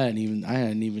like, I hadn't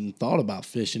even thought about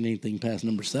fishing anything past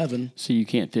number 7. So you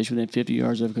can't fish within 50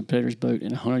 yards of a competitor's boat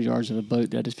and 100 yards of a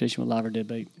boat that is fishing with live or dead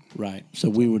bait. Right. So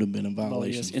we would have been in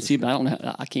violation. Yes. And see,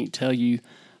 but I can't tell you.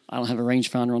 I don't have a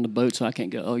rangefinder on the boat, so I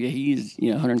can't go, oh, yeah, he's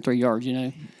 103 yards,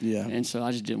 Yeah. And so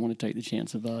I just didn't want to take the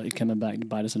chance of it coming back to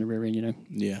bite us in the rear end,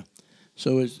 Yeah.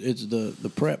 So it's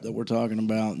the prep that we're talking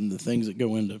about and the things that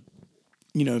go into,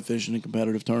 fishing a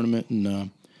competitive tournament.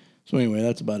 And so anyway,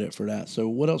 that's about it for that. So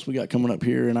what else we got coming up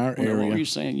here in our area? What were you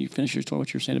saying? You finished your story,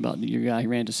 what you were saying about your guy who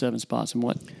ran to 7 spots and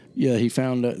what? Yeah, he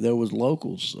found that there was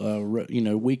locals,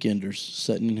 weekenders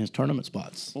sitting in his tournament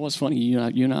spots. Well, it's funny. You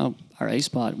and I, our A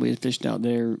spot, we had fished out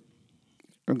there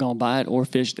or gone by it or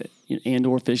fished it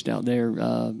or fished out there,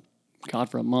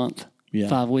 for a month,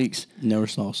 5 weeks. Never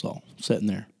saw Saul sitting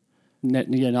there. Not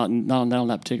on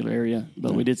that particular area,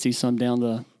 but we did see some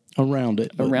down around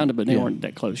it, but they weren't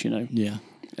that close, Yeah.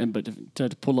 But to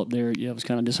pull up there, it was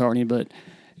kind of disheartening. But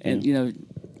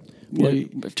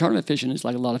tournament fishing is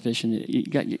like a lot of fishing.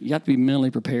 You have to be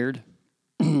mentally prepared,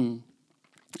 and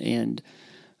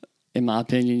in my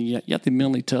opinion, you have to be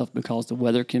mentally tough because the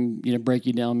weather can break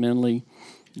you down mentally.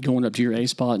 Going up to your A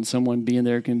spot and someone being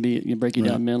there can break you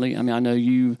down mentally. I mean, I know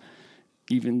you.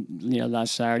 Even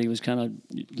last Saturday was kind of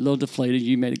a little deflated.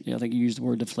 I think you used the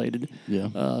word deflated. Yeah.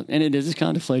 And it's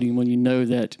kind of deflating when you know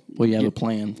that. Well, you have a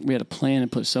plan. We had a plan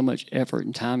and put so much effort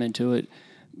and time into it,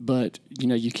 but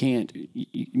you can't.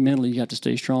 Mentally, you have to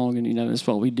stay strong, and that's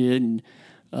what we did. And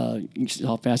you see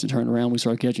how fast it turned around. We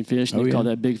started catching fish, and we caught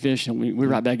that big fish, and we're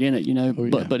right back in it.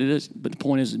 But the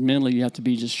point is, mentally, you have to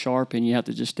be just sharp, and you have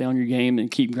to just stay on your game and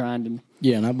keep grinding.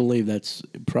 Yeah, and I believe that's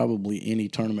probably any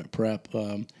tournament prep.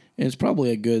 And it's probably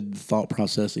a good thought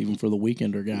process even for the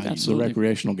weekender guy, Absolutely. The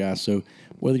recreational guy. So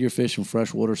whether you're fishing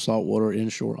freshwater, saltwater,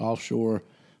 inshore, offshore,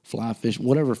 fly fishing,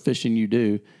 whatever fishing you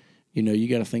do, you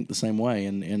got to think the same way.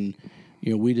 And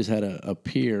we just had a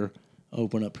pier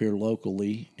open up here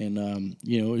locally, and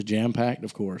it was jam packed,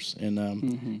 of course.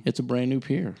 And it's a brand new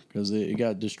pier because it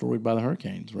got destroyed by the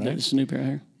hurricanes, right? It's a new pier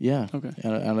here. Yeah. Okay.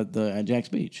 Out at Jack's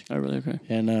Beach. Oh, really? Okay.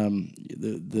 And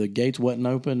the gates wasn't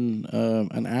open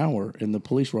an hour, and the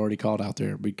police were already called out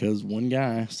there because one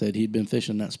guy said he'd been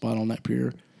fishing that spot on that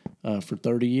pier for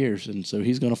 30 years, and so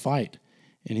he's going to fight,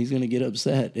 and he's going to get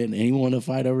upset, and he wanted to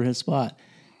fight over his spot.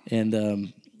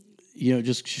 And it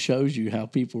just shows you how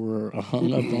people were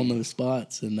hung up on those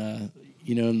spots. And,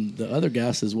 and the other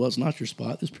guy says, well, it's not your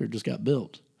spot. This pier just got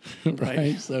built.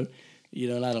 Right? So,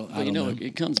 and I don't know.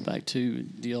 It comes back to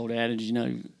the old adage,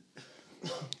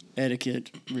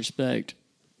 etiquette, respect,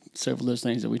 several of those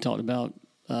things that we talked about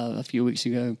a few weeks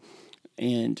ago.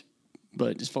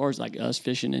 But as far as like us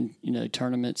fishing in,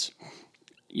 tournaments,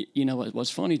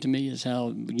 what's funny to me is how,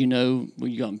 when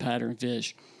you go out and pattern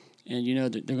fish, and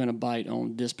that they're going to bite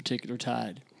on this particular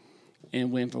tide.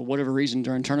 And when, for whatever reason,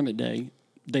 during tournament day,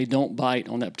 they don't bite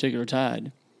on that particular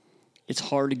tide, it's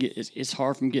hard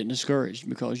from getting discouraged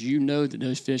because that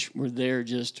those fish were there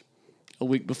just a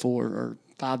week before or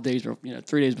 5 days or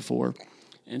 3 days before.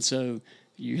 And so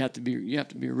you have to be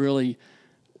really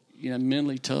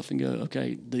mentally tough and go,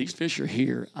 okay, these fish are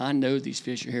here. I know these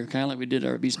fish are here. Kind of like we did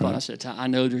our B spot. Right. I said, I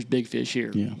know there's big fish here.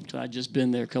 Yeah. So I'd just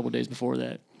been there a couple of days before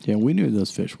that. Yeah, we knew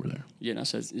those fish were there. Yeah, and I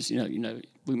said,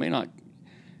 we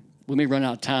may run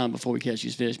out of time before we catch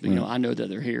these fish, but I know that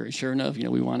they're here. And sure enough,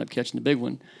 we wind up catching the big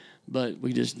one, but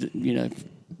we just,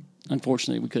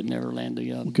 unfortunately, we couldn't ever land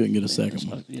the. We couldn't get a second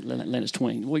one. Land us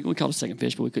 20. We caught a second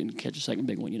fish, but we couldn't catch a second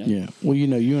big one. Yeah. Well,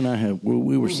 you and I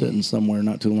we were sitting somewhere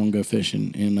not too long ago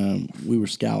fishing, and we were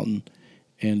scouting,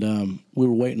 and we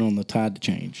were waiting on the tide to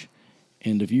change.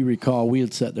 And if you recall, we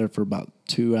had sat there for about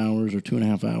 2 hours or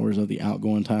 2.5 hours of the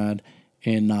outgoing tide,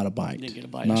 and not a bite. Didn't get a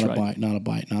bite. Not a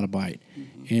bite.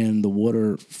 Mm-hmm. And the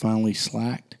water finally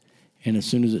slacked, and as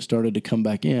soon as it started to come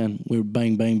back in, we were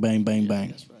bang, bang, bang, bang, bang.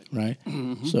 That's right?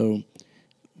 Mm-hmm. So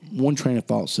one train of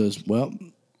thought says, well,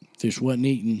 fish wasn't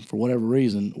eating for whatever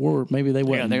reason, or maybe they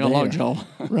wasn't. Yeah, they got lockjaw.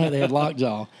 Right, they had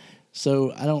lockjaw.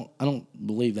 So I don't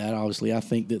believe that. Obviously, I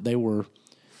think that they were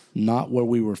not where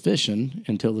we were fishing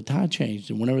until the tide changed.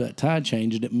 And whenever that tide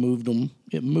changed, it moved them.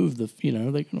 It moved the,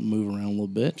 they're going to move around a little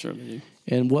bit. Sure they do.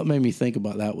 And what made me think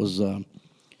about that was,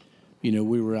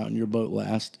 we were out in your boat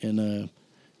last, and,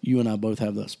 you and I both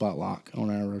have that spot lock on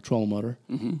our trolling motor.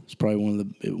 Mm-hmm. It's probably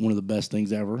one of the best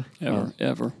things ever.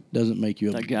 Ever. Doesn't make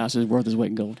you that gas is worth his weight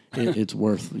in gold. It's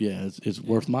worth it's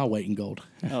worth my weight in gold.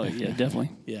 Oh yeah, definitely.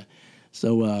 Yeah.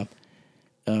 So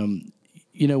when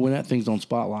that thing's on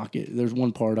spot lock, there's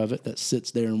one part of it that sits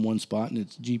there in one spot and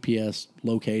it's GPS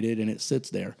located and it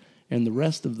sits there, and the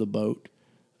rest of the boat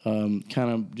kind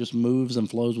of just moves and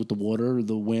flows with the water, or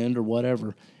the wind, or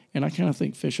whatever. And I kind of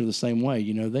think fish are the same way.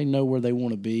 They know where they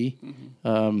want to be.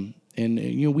 Mm-hmm.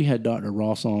 And we had Dr.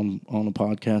 Ross on a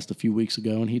podcast a few weeks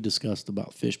ago, and he discussed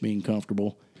about fish being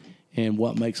comfortable and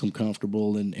what makes them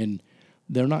comfortable. And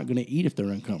they're not going to eat if they're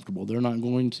uncomfortable. They're not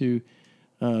going to.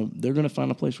 They're going to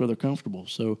find a place where they're comfortable.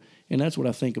 So, and that's what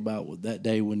I think about with that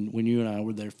day when you and I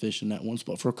were there fishing that one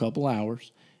spot for a couple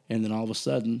hours, and then all of a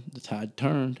sudden the tide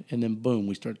turned, and then boom,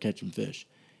 we started catching fish.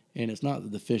 And it's not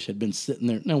that the fish had been sitting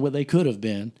there. No, well, they could have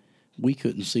been. We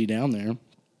couldn't see down there.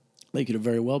 They could have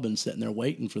very well been sitting there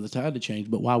waiting for the tide to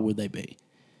change, but why would they be?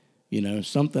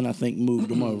 Something I think moved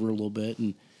them over a little bit,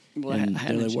 and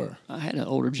there they were. I had an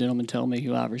older gentleman tell me,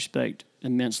 who I respect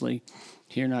immensely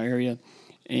here in our area,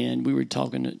 and we were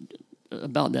talking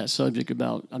about that subject,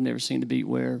 about I've never seen the beat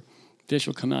where fish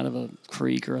will come out of a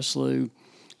creek or a slough,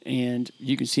 and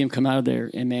you can see them come out of there,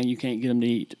 and, man, you can't get them to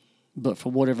eat. But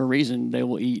for whatever reason, they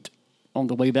will eat on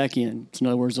the way back in. So in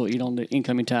other words, they'll eat on the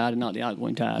incoming tide and not the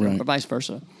outgoing tide, right, or vice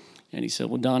versa. And he said,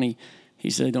 well, Donnie, he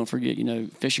said, don't forget,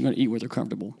 fish are going to eat where they're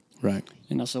comfortable. Right.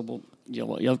 And I said, well,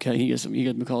 okay. He goes,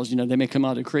 because, they may come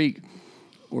out of the creek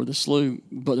or the slough,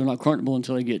 but they're not comfortable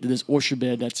until they get to this oyster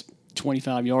bed that's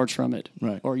 25 yards from it.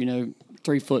 Right. Or,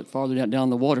 3 foot farther down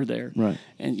the water there. Right.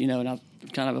 And, and I've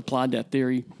kind of applied that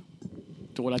theory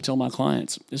to what I tell my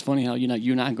clients. It's funny how,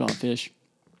 you and I can go out and fish.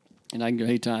 And I can go,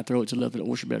 hey, Ty, throw it to the left of the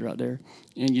oyster bed right there.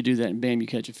 And you do that, and bam, you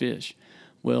catch a fish.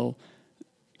 Well,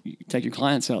 you take your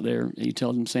clients out there, and you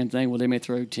tell them the same thing. Well, they may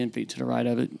throw 10 feet to the right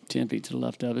of it, 10 feet to the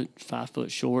left of it, 5 foot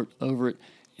short, over it,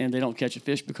 and they don't catch a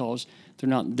fish because they're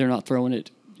not throwing it,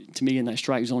 to me, in that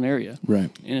strike zone area. Right.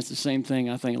 And it's the same thing,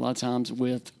 I think, a lot of times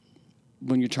with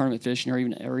when you're tournament fishing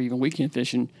or even weekend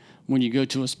fishing, when you go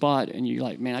to a spot and you're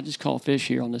like, man, I just caught fish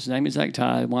here on this same exact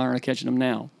tide. Why aren't I catching them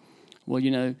now? Well,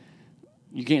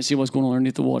 you can't see what's going on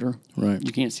underneath the water. Right.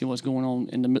 You can't see what's going on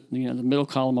in the middle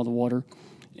column of the water.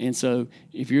 And so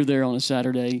if you're there on a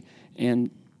Saturday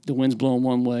and the wind's blowing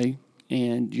one way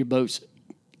and your boat's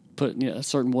put a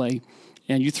certain way,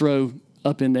 and you throw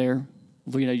up in there,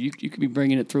 well, you could be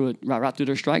bringing it through right through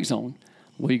their strike zone.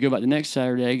 Well, you go back the next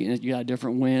Saturday and you got a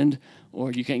different wind,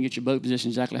 or you can't get your boat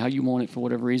positioned exactly how you want it for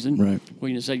whatever reason. Right.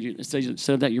 Well, instead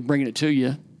of that, you're bringing it to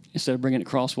you instead of bringing it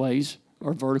crossways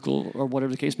or vertical or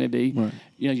whatever the case may be. Right.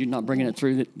 You're not bringing it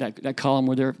through that column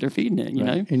where they're feeding it. You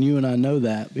know. And you and I know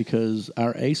that because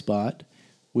our A spot,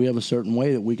 we have a certain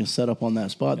way that we can set up on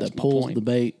that spot that pulls the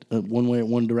bait one way,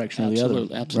 one direction or the other.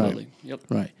 Absolutely. Right. Yep.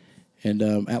 Right. And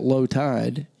at low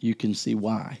tide, you can see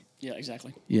why. Yeah,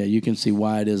 exactly. Yeah, you can see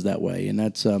why it is that way, and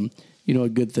that's a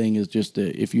good thing is just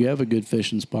if you have a good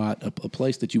fishing spot, a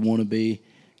place that you want to be,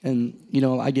 and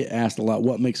I get asked a lot,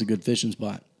 what makes a good fishing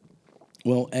spot?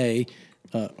 Well,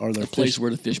 are there a place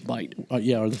where the fish bite? Are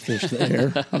the fish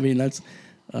there? I mean, that's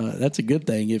a good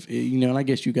thing. If and I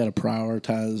guess you got to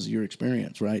prioritize your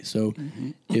experience, right? So,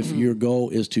 if your goal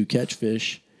is to catch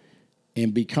fish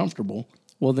and be comfortable,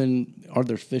 well, then are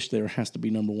there fish there has to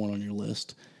be number one on your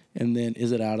list. And then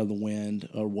is it out of the wind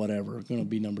or whatever, going to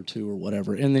be number two or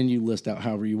whatever. And then you list out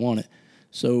however you want it.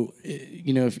 So,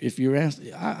 if you're asked,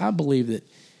 I believe that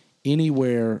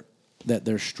anywhere that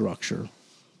there's structure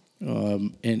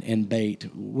and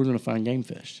bait, we're going to find game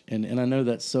fish. And I know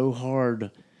that's so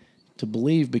hard to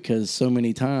believe because so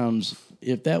many times,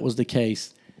 if that was the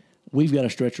case, we've got a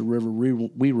stretch of river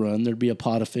we run, there'd be a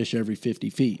pot of fish every 50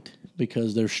 feet.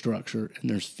 Because there's structure and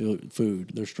there's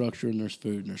food. There's structure and there's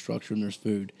food. And there's structure and there's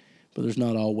food. But there's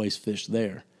not always fish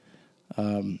there.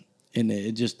 And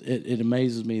it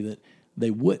amazes me that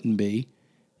they wouldn't be.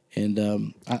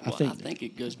 And I think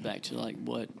it goes back to like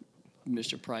what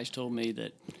Mr. Price told me,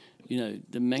 that,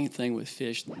 the main thing with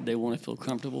fish, they want to feel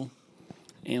comfortable.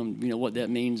 And, what that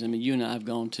means, I mean, you and I have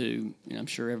gone to, and I'm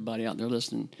sure everybody out there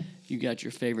listening, you got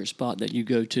your favorite spot that you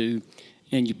go to,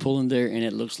 and you pull in there, and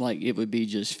it looks like it would be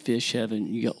just fish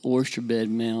heaven. You got oyster bed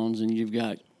mounds, and you've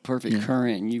got perfect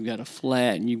current, and you've got a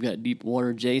flat, and you've got deep water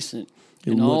adjacent,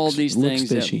 and all these things.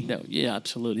 That, yeah,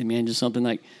 absolutely, man. Just something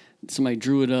like somebody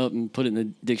drew it up and put it in the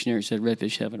dictionary and said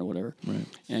redfish heaven or whatever. Right.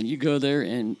 And you go there,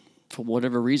 and for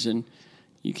whatever reason,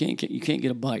 you can't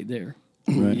get a bite there.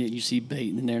 Right. You see bait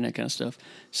in there and that kind of stuff.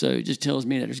 So it just tells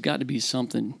me that there's got to be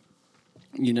something,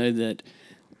 that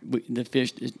the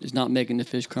fish is not making the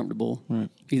fish comfortable. Right.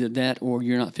 Either that or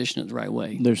you're not fishing it the right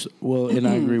way. And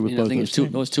I agree with both I think those it's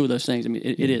things. those two of those things. I mean,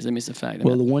 it is. I mean, it's a fact.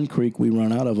 Well, the one creek we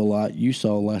run out of a lot, you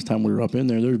saw last time we were up in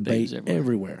there, there's bait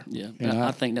everywhere. Yeah. And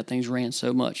I think that thing's ran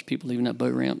so much. People leaving that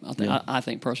boat ramp. I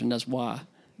think personally that's why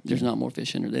there's not more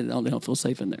fish in there. They don't feel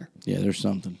safe in there. Yeah, there's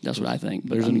something. That's what I think.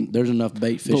 But There's enough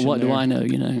bait fish But what in there. do I know,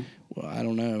 you know? Well, I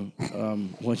don't know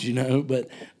what you know, but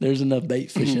there's enough bait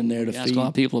fish in there to Ask feed. a lot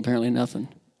of people, apparently nothing.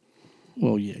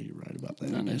 Well, yeah, you're right about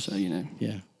that. I know, so, you know.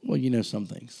 Yeah. Well, you know some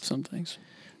things. Some things.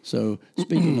 So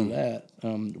speaking of that,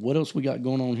 what else we got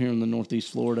going on here in the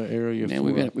Northeast Florida area? Man,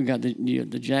 we got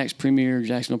the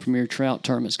Jacksonville Premier Trout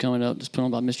Tournament's coming up. It's put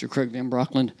on by Mr. Craig Van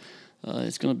Brockland.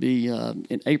 It's going to be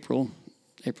in April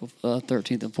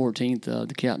 13th and 14th.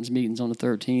 The captain's meeting's on the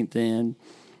 13th, and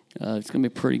it's going to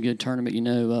be a pretty good tournament. You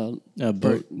know,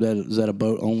 boat. Is that a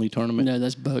boat only tournament? No,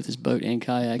 that's both. It's boat and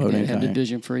kayak. Boat They and have kayak.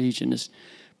 division for each, and it's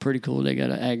pretty cool. They got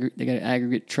an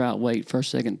aggregate trout weight, first,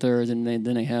 second, third, and then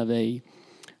they have a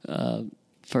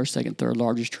first, second, third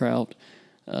largest trout.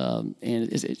 And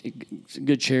it's a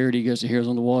good charity. It goes to Heroes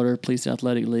on the Water, Police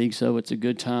Athletic League. So it's a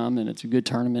good time and it's a good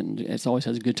tournament, and it always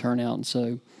has a good turnout. And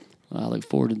so I look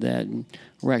forward to that. And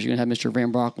we're actually going to have Mr.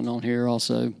 Van Brockland on here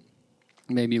also,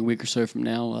 maybe a week or so from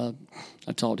now.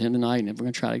 I talked to him tonight, and we're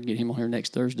going to try to get him on here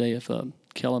next Thursday if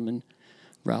Kellum and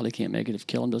Riley can't make it. If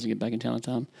Kellum doesn't get back in town in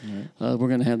time, we're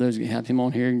going to have him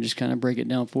on here and just kind of break it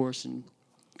down for us and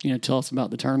tell us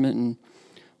about the tournament and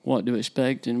what to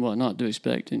expect and what not to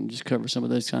expect, and just cover some of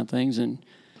those kind of things, and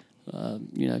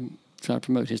try to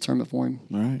promote his tournament for him.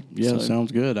 All right. Yeah,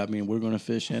 sounds good. I mean, we're going to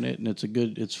fish in it, and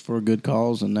it's for a good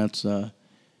cause, and that's I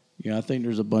think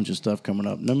there's a bunch of stuff coming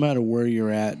up. No matter where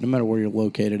you're at, no matter where you're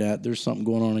located at, there's something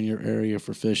going on in your area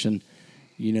for fishing.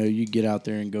 You get out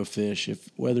there and go fish.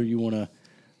 Whether you want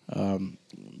to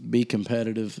be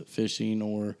competitive fishing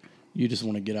or you just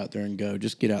want to get out there and go,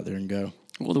 just get out there and go.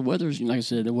 Well, the weather's, like I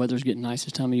said, the weather's getting nice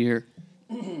this time of year.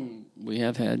 We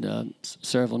have had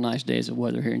several nice days of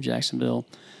weather here in Jacksonville.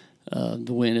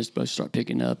 The wind is supposed to start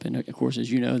picking up. And, of course,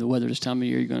 as you know, the weather this time of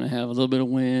year, you're going to have a little bit of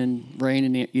wind,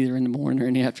 rain either in the morning or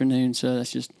in the afternoon. So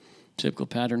that's just typical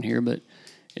pattern here. But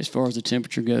as far as the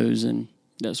temperature goes and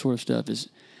that sort of stuff is,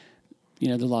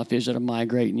 there's a lot of fish that are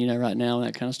migrating, right now, and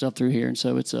that kind of stuff through here. And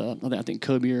so it's, I think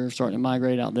cobia are starting to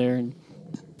migrate out there and,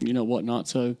 whatnot.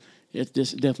 So it's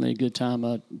just definitely a good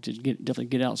time to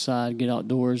get outside, get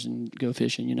outdoors, and go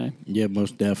fishing. Yeah,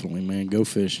 most definitely, man. Go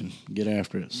fishing, get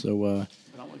after it. So,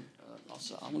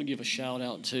 I want to give a shout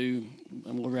out to,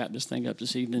 and we'll wrap this thing up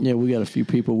this evening. yeah, we got a few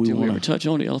people we Did we ever want to. touch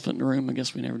on the elephant in the room? I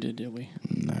guess we never did we?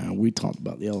 Nah, we talked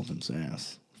about the elephant's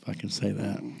ass, if I can say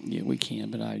that. Yeah, we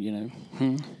can, but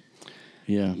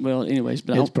Yeah. Well, anyways,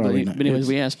 It's probably not- it's-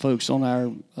 we asked folks on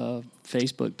our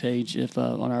Facebook page, if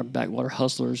on our Backwater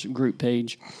Hustlers group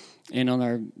page, and on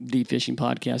our Deep Fishing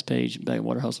Podcast page,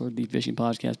 Backwater Hustler Deep Fishing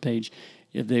Podcast page,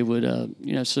 if they would,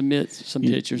 submit some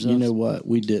pictures of. You know what?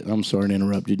 We did. I'm sorry to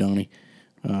interrupt you, Donnie,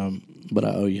 but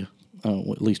I owe you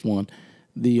at least one.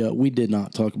 We did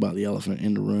not talk about the elephant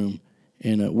in the room,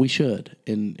 and we should.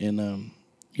 And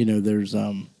there's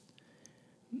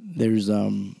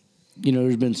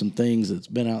been some things that's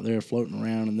been out there floating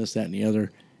around, and this, that, and the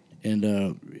other, and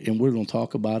we're going to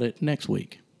talk about it next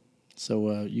week.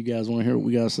 So you guys want to hear what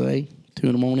we got to say?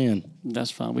 Tune them on in. That's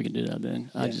fine. We can do that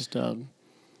then. Yeah. I just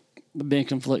been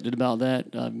conflicted about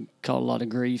that. I've caught a lot of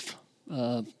grief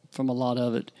from a lot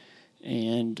of it,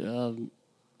 and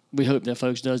we hope that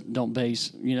folks don't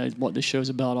base what this show's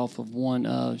about off of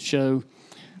one show.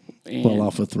 And, Well,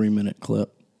 off a 3-minute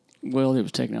clip. Well, it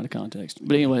was taken out of context.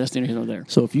 But anyway, that's neither here nor there.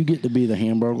 So if you get to be the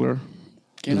Hamburglar,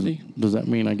 Can I be? does that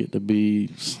mean I get to be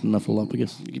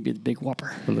Snuffleupagus You could be the big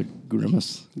whopper. or the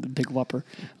Grimace? The big whopper.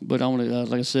 But I want to,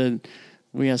 like I said,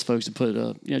 we asked folks to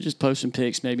put, just post some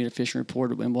pics, maybe in a fishing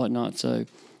report and whatnot. So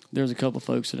there's a couple of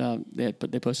folks they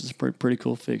posted some pretty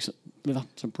cool pics,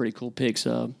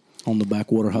 On the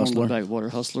Backwater Hustler? On the Backwater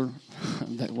Hustler.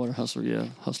 Backwater Hustler, yeah.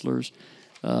 Hustlers.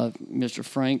 Mr.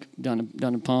 Frank down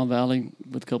in Palm Valley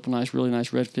with a couple really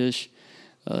nice redfish.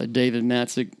 David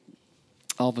Matzik,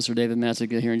 Officer David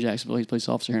Matzik here in Jacksonville. He's a police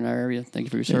officer here in our area. Thank you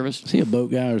for your service. Is he a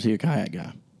boat guy or is he a kayak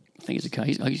guy? I think he's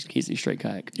a straight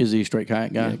kayak. Is he a straight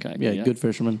kayak guy? Yeah, kayak, yeah, yeah. good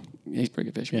fisherman. He's a pretty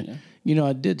good fisherman, Yeah.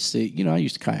 I did see, I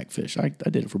used to kayak fish. I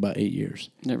did it for about 8 years.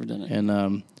 Never done it. And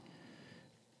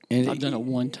I've done it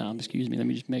one time. Excuse me. Let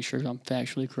me just make sure I'm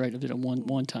factually correct. I did it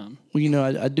one time.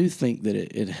 Well, I do think that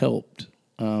it helped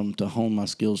to hone my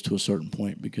skills to a certain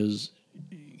point because,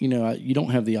 you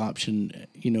don't have the option,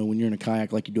 when you're in a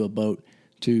kayak like you do a boat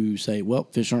to say, well,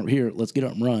 fish aren't here. Let's get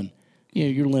up and run.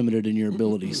 You're limited in your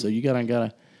ability. So you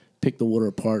gotta pick the water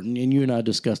apart. And you and I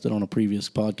discussed it on a previous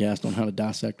podcast on how to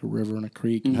dissect a river and a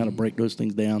creek and how to break those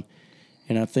things down.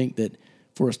 And I think that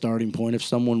for a starting point, if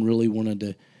someone really wanted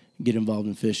to get involved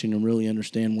in fishing and really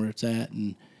understand where it's at,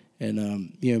 and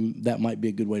that might be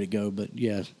a good way to go. But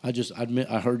yeah,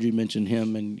 I heard you mention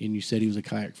him, and you said he was a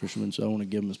kayak fisherman, so I want to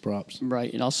give him his props.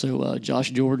 Right, and also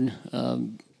Josh Jordan,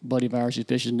 buddy of ours who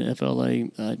fishes in the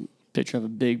FLA, picture of a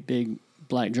big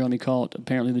black drum he caught.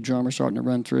 Apparently the drum are starting to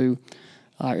run through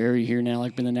our area here now,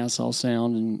 like been in Nassau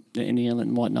Sound and in the inlet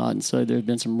and whatnot, and so there's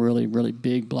been some really, really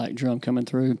big black drum coming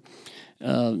through.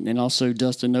 And also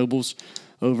Dustin Nobles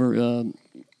over,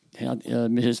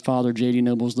 his father, J.D.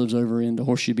 Nobles, lives over in the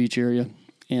Horseshoe Beach area,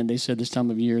 and they said this time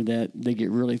of year that they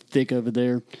get really thick over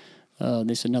there.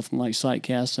 They said nothing like sight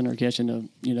casting or catching a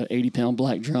 80-pound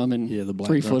black drum in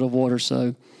 3 foot of water.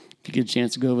 So if you get a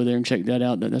chance to go over there and check that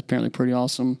out, that's apparently pretty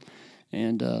awesome.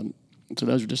 And so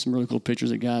those are just some really cool pictures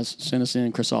that guys sent us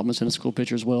in. Chris Altman sent us a cool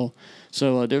picture as well.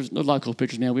 So there's a lot of cool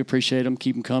pictures now. We appreciate them.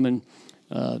 Keep them coming.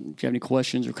 If you have any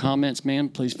questions or comments, man,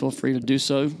 please feel free to do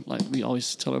so. Like we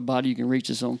always tell everybody, you can reach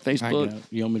us on Facebook.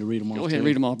 You want me to read them off? Go ahead and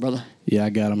read them off, brother. Yeah, I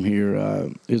got them here.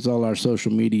 It's all our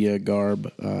social media garb.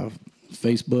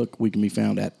 Facebook, we can be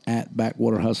found at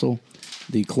Backwater Hustle.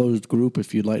 The closed group,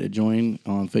 if you'd like to join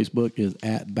on Facebook, is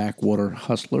at Backwater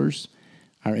Hustlers.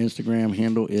 Our Instagram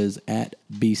handle is at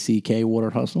BCK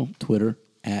Water Hustle. Twitter,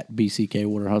 at BCK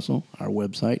Water Hustle. Our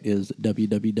website is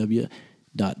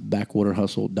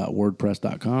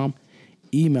www.backwaterhustle.wordpress.com.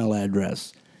 Email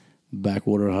address,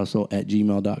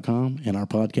 backwaterhustle@gmail.com. And our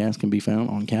podcast can be found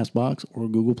on CastBox or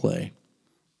Google Play.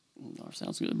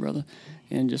 Sounds good, brother.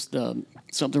 And just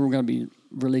something we're going to be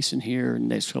releasing here in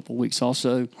the next couple of weeks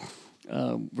also.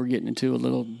 We're getting into a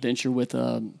little venture with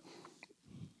me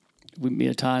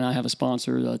and Ty and I have a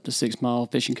sponsor, the 6 Mile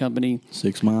Fishing Company.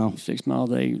 6 Mile. 6 Mile.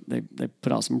 They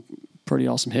put out some pretty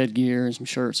awesome headgear and some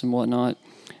shirts and whatnot,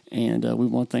 and we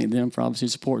want to thank them for obviously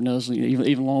supporting us,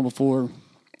 even long before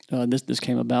this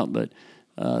came about. But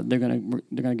they're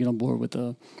gonna get on board with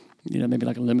maybe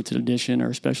like a limited edition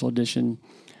or a special edition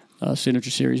signature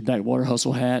series Backwater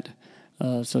Hustle hat.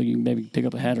 So you can maybe pick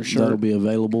up a hat or shirt. That'll be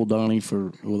available, Donnie.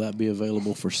 Will that be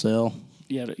available for sale?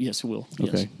 Yeah, yes, it will.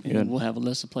 Okay, yes. And we'll have a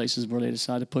list of places where they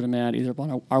decide to put them at, either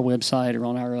on our website or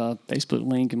on our Facebook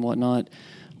link and whatnot.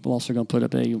 We're also going to put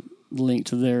up a link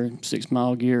to their 6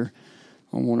 Mile gear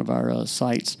on one of our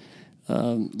sites.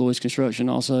 Lloyd's Construction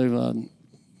also,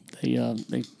 they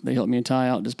helped me and Ty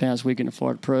out this past week in the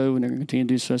Florida Pro, and they're going to continue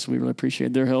to do so we really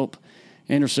appreciate their help.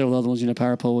 And there's several other ones.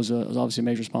 Power Pole was obviously a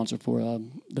major sponsor for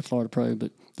the Florida Pro,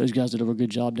 but those guys did a good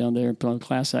job down there and put on a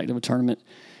class act of a tournament,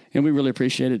 and we really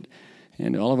appreciate it.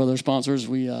 And all of our other sponsors,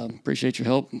 we appreciate your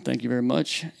help, and thank you very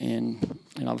much. And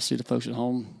obviously the folks at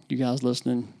home, you guys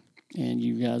listening, and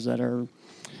you guys that are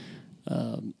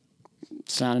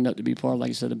signing up to be part of, like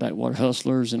I said, the Backwater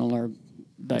Hustlers and on our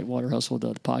Backwater Hustle,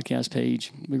 the podcast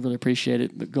page. We really appreciate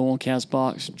it. But go on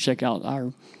CastBox, check out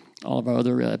all of our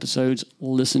other episodes,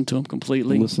 listen to them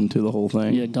completely. Listen to the whole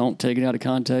thing. Yeah, don't take it out of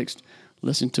context.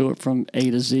 Listen to it from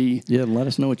A to Z. Yeah, let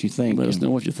us know what you think. Let us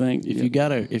know what you think.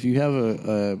 If you have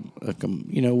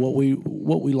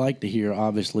what we like to hear,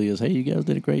 obviously, is, hey, you guys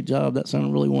did a great job. That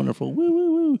sounded really wonderful. Woo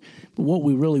woo woo. But what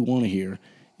we really want to hear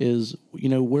is,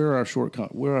 where are our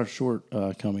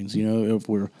shortcomings? If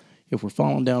we're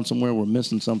falling down somewhere, we're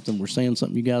missing something, we're saying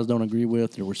something you guys don't agree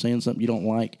with, or we're saying something you don't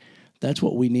like. That's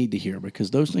what we need to hear, because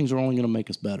those things are only going to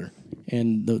make us better.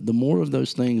 And the more of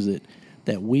those things that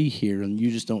we hear, and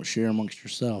you just don't share amongst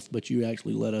yourself, but you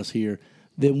actually let us hear,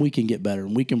 then we can get better,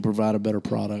 and we can provide a better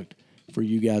product for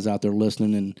you guys out there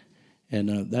listening.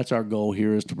 And that's our goal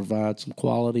here, is to provide some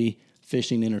quality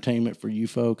fishing entertainment for you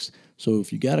folks. So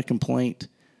if you got a complaint,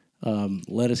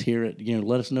 let us hear it.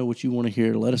 Let us know what you want to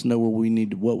hear. Let us know what we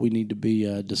need to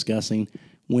be discussing: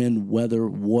 wind, weather,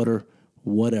 water,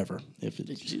 whatever.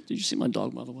 Did you see my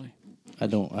dog, by the way? I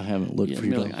haven't looked for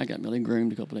you. I got Millie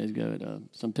groomed a couple of days ago at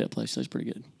some pet place. That's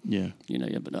pretty good. Yeah.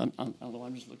 But I'm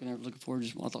just looking forward.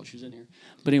 I thought she was in here.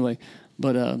 But anyway,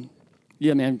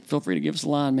 yeah, man, feel free to give us a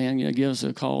line, man. Give us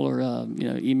a call or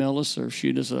email us or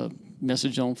shoot us a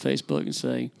message on Facebook and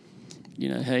say,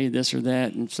 hey, this or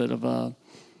that, instead of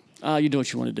you do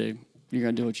what you want to do. You're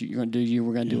gonna do what you're gonna do.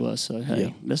 We're gonna do us. So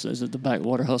hey, This is the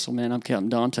Backwater Hustle, man. I'm Captain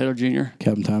Don Taylor Jr.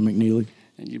 Captain Ty McNeely.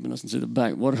 And you've been listening to the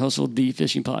Backwater Hustle, the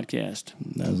fishing podcast.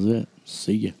 That's it.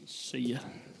 See ya.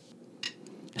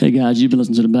 Hey guys, you've been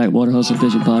listening to the Backwater Hustle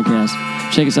Fishing Podcast.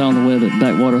 Check us out on the web at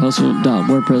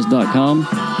backwaterhustle.wordpress.com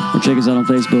or check us out on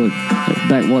Facebook at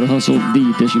Backwater Hustle,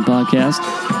 the fishing podcast.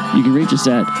 You can reach us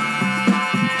at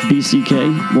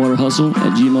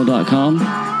bckwaterhustle@gmail.com.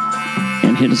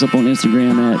 And hit us up on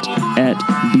Instagram at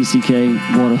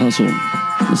BCK Water Hustle.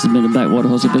 This has been the Backwater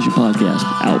Hustle Fishing Podcast.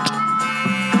 Out.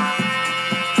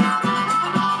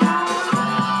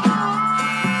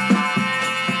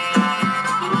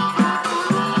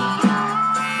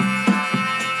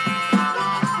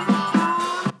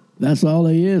 That's all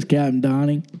he is, Captain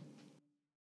Donnie.